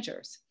fund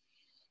managers.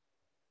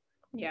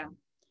 Yeah.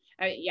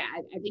 I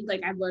think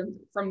like I've learned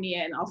from Nia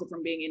and also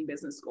from being in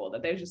business school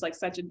that there's just like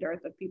such a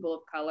dearth of people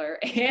of color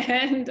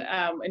and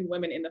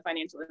women in the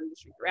financial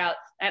industry throughout.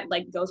 That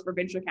like goes for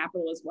venture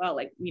capital as well.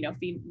 Like,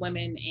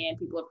 women and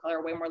people of color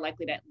are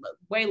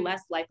way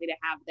less likely to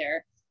have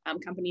their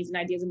companies and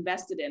ideas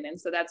invested in. And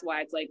so that's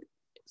why it's like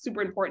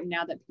super important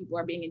now that people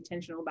are being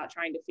intentional about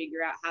trying to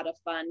figure out how to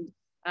fund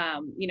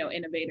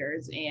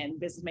innovators and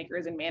business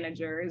makers and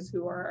managers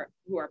who are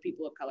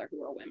people of color,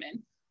 who are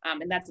women.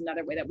 And that's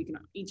another way that we can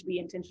each be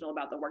intentional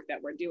about the work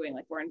that we're doing.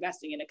 Like we're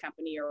investing in a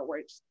company or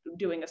we're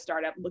doing a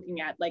startup,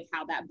 looking at like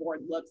how that board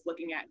looks,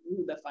 looking at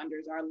who the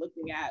funders are,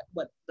 looking at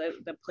what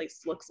the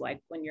place looks like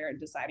when you're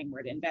deciding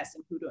where to invest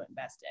and who to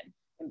invest in,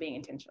 and being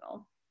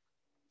intentional.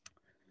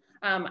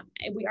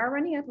 We are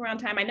running up around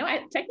time. I know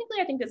technically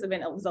I think this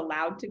event was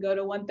allowed to go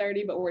to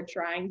 1:30, but we're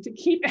trying to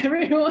keep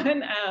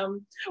everyone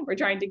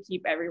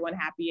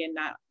happy and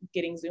not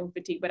getting Zoom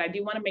fatigue. But I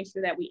do want to make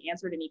sure that we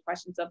answered any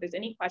questions. So if there's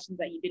any questions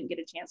that you didn't get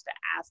a chance to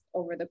ask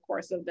over the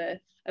course of the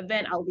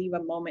event, I'll leave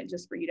a moment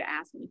just for you to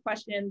ask any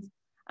questions.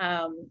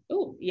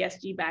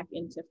 ESG back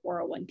into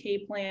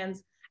 401k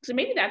plans. So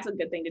maybe that's a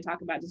good thing to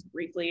talk about just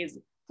briefly is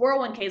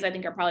 401ks, I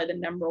think, are probably the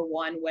number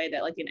one way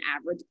that like an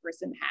average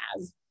person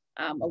has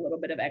a little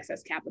bit of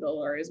excess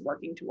capital or is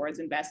working towards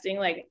investing.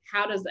 Like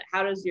how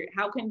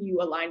can you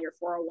align your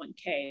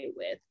 401k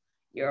with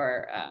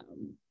your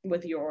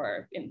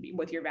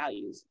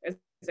values? Is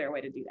there a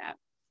way to do that?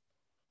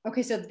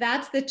 Okay, so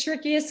that's the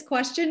trickiest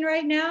question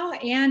right now,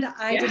 and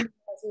I didn't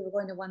realize we were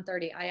going to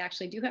 1:30. I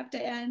actually do have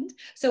to end.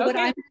 So okay. What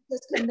I'm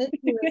just commit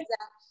to is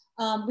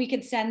that we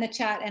could send the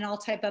chat and I'll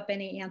type up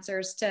any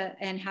answers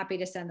and happy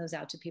to send those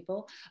out to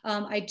people.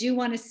 I do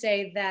want to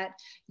say that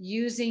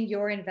using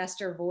your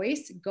investor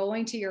voice,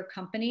 going to your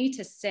company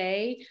to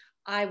say,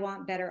 I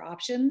want better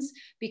options,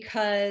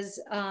 because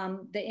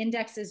the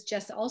indexes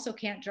just also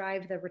can't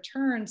drive the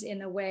returns in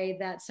the way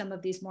that some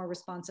of these more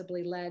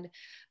responsibly led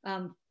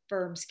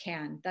firms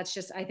can.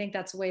 I think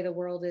that's the way the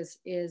world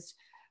is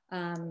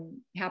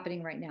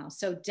happening right now.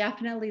 So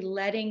definitely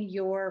letting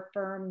your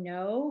firm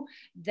know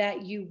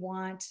that you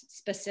want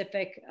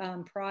specific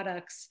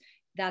products.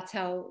 That's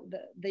how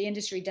the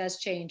industry does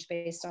change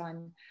based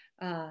on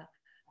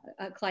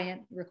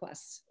client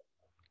requests.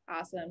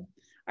 Awesome.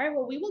 All right,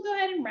 well, we will go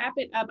ahead and wrap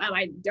it up.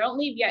 I don't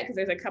leave yet because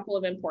there's a couple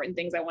of important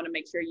things I want to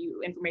make sure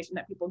information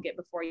that people get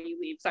before you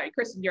leave. Sorry,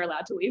 Kristin, you're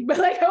allowed to leave, but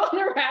like I want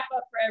to wrap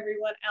up for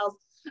everyone else.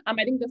 I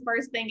think the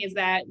first thing is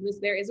that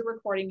there is a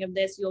recording of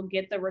this. You'll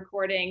get the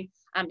recording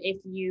if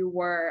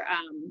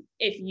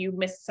you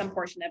missed some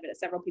portion of it.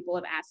 Several people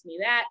have asked me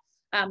that.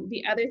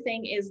 The other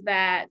thing is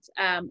that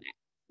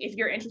if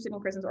you're interested in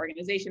Kristin's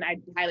organization, I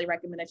highly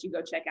recommend that you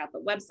go check out the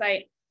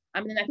website.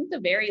 And I think the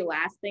very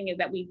last thing is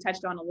that we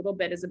touched on a little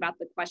bit is about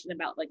the question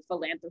about like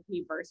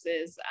philanthropy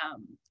versus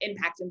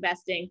impact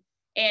investing.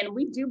 And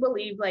we do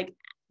believe, like,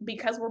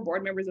 because we're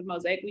board members of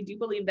Mosaic, we do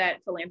believe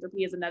that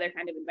philanthropy is another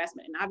kind of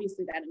investment. And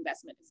obviously that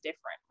investment is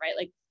different, right?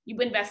 Like you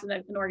invest in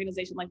an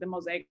organization like the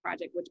Mosaic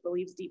Project, which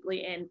believes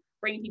deeply in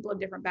bringing people of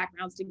different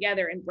backgrounds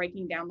together and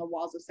breaking down the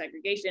walls of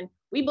segregation.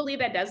 We believe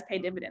that does pay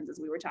dividends,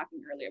 as we were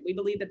talking earlier. We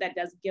believe that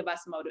does give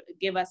us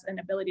an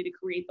ability to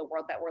create the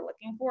world that we're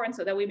looking for. And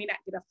so that we may not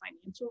get a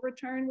financial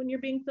return when you're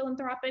being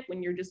philanthropic,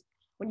 when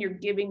you're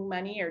giving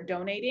money or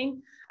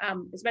donating,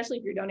 especially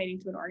if you're donating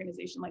to an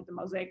organization like the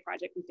Mosaic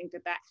Project, we think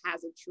that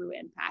has a true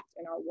impact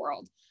in our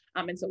world.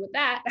 And so with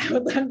that, I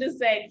would love to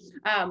say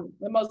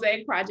the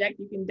Mosaic Project,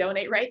 you can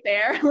donate right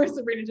there, where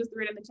Sabrina just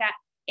threw it in the chat.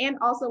 And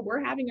also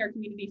we're having our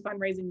community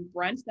fundraising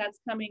brunch that's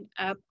coming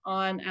up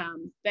on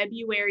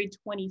February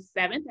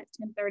 27th at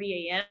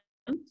 10:30 a.m.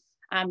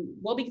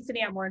 We'll be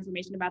sending out more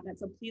information about that.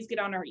 So please get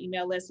on our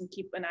email list and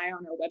keep an eye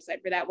on our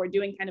website for that. We're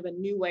doing kind of a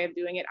new way of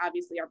doing it.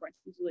 Obviously our brunch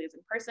usually is in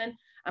person,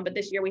 but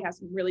this year we have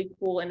some really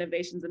cool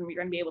innovations and we're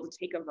going to be able to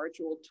take a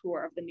virtual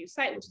tour of the new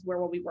site, which is where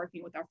we'll be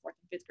working with our 4th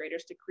and 5th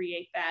graders to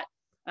create that,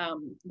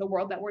 the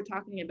world that we're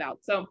talking about.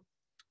 So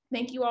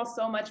thank you all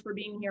so much for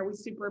being here. We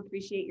super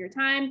appreciate your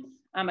time.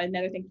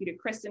 Another thank you to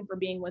Kristin for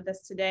being with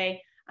us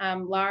today.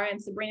 Laura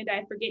and Sabrina, did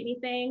I forget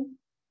anything?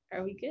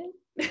 Are we good?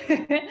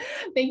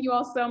 Thank you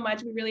all so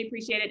much. We really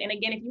appreciate it. And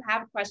again, if you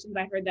have questions,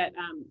 I heard that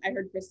I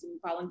heard Kristin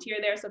volunteer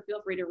there, so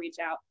feel free to reach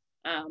out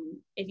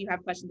if you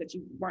have questions that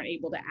you weren't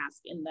able to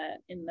ask in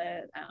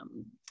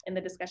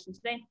the discussion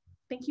today.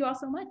 Thank you all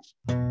so much.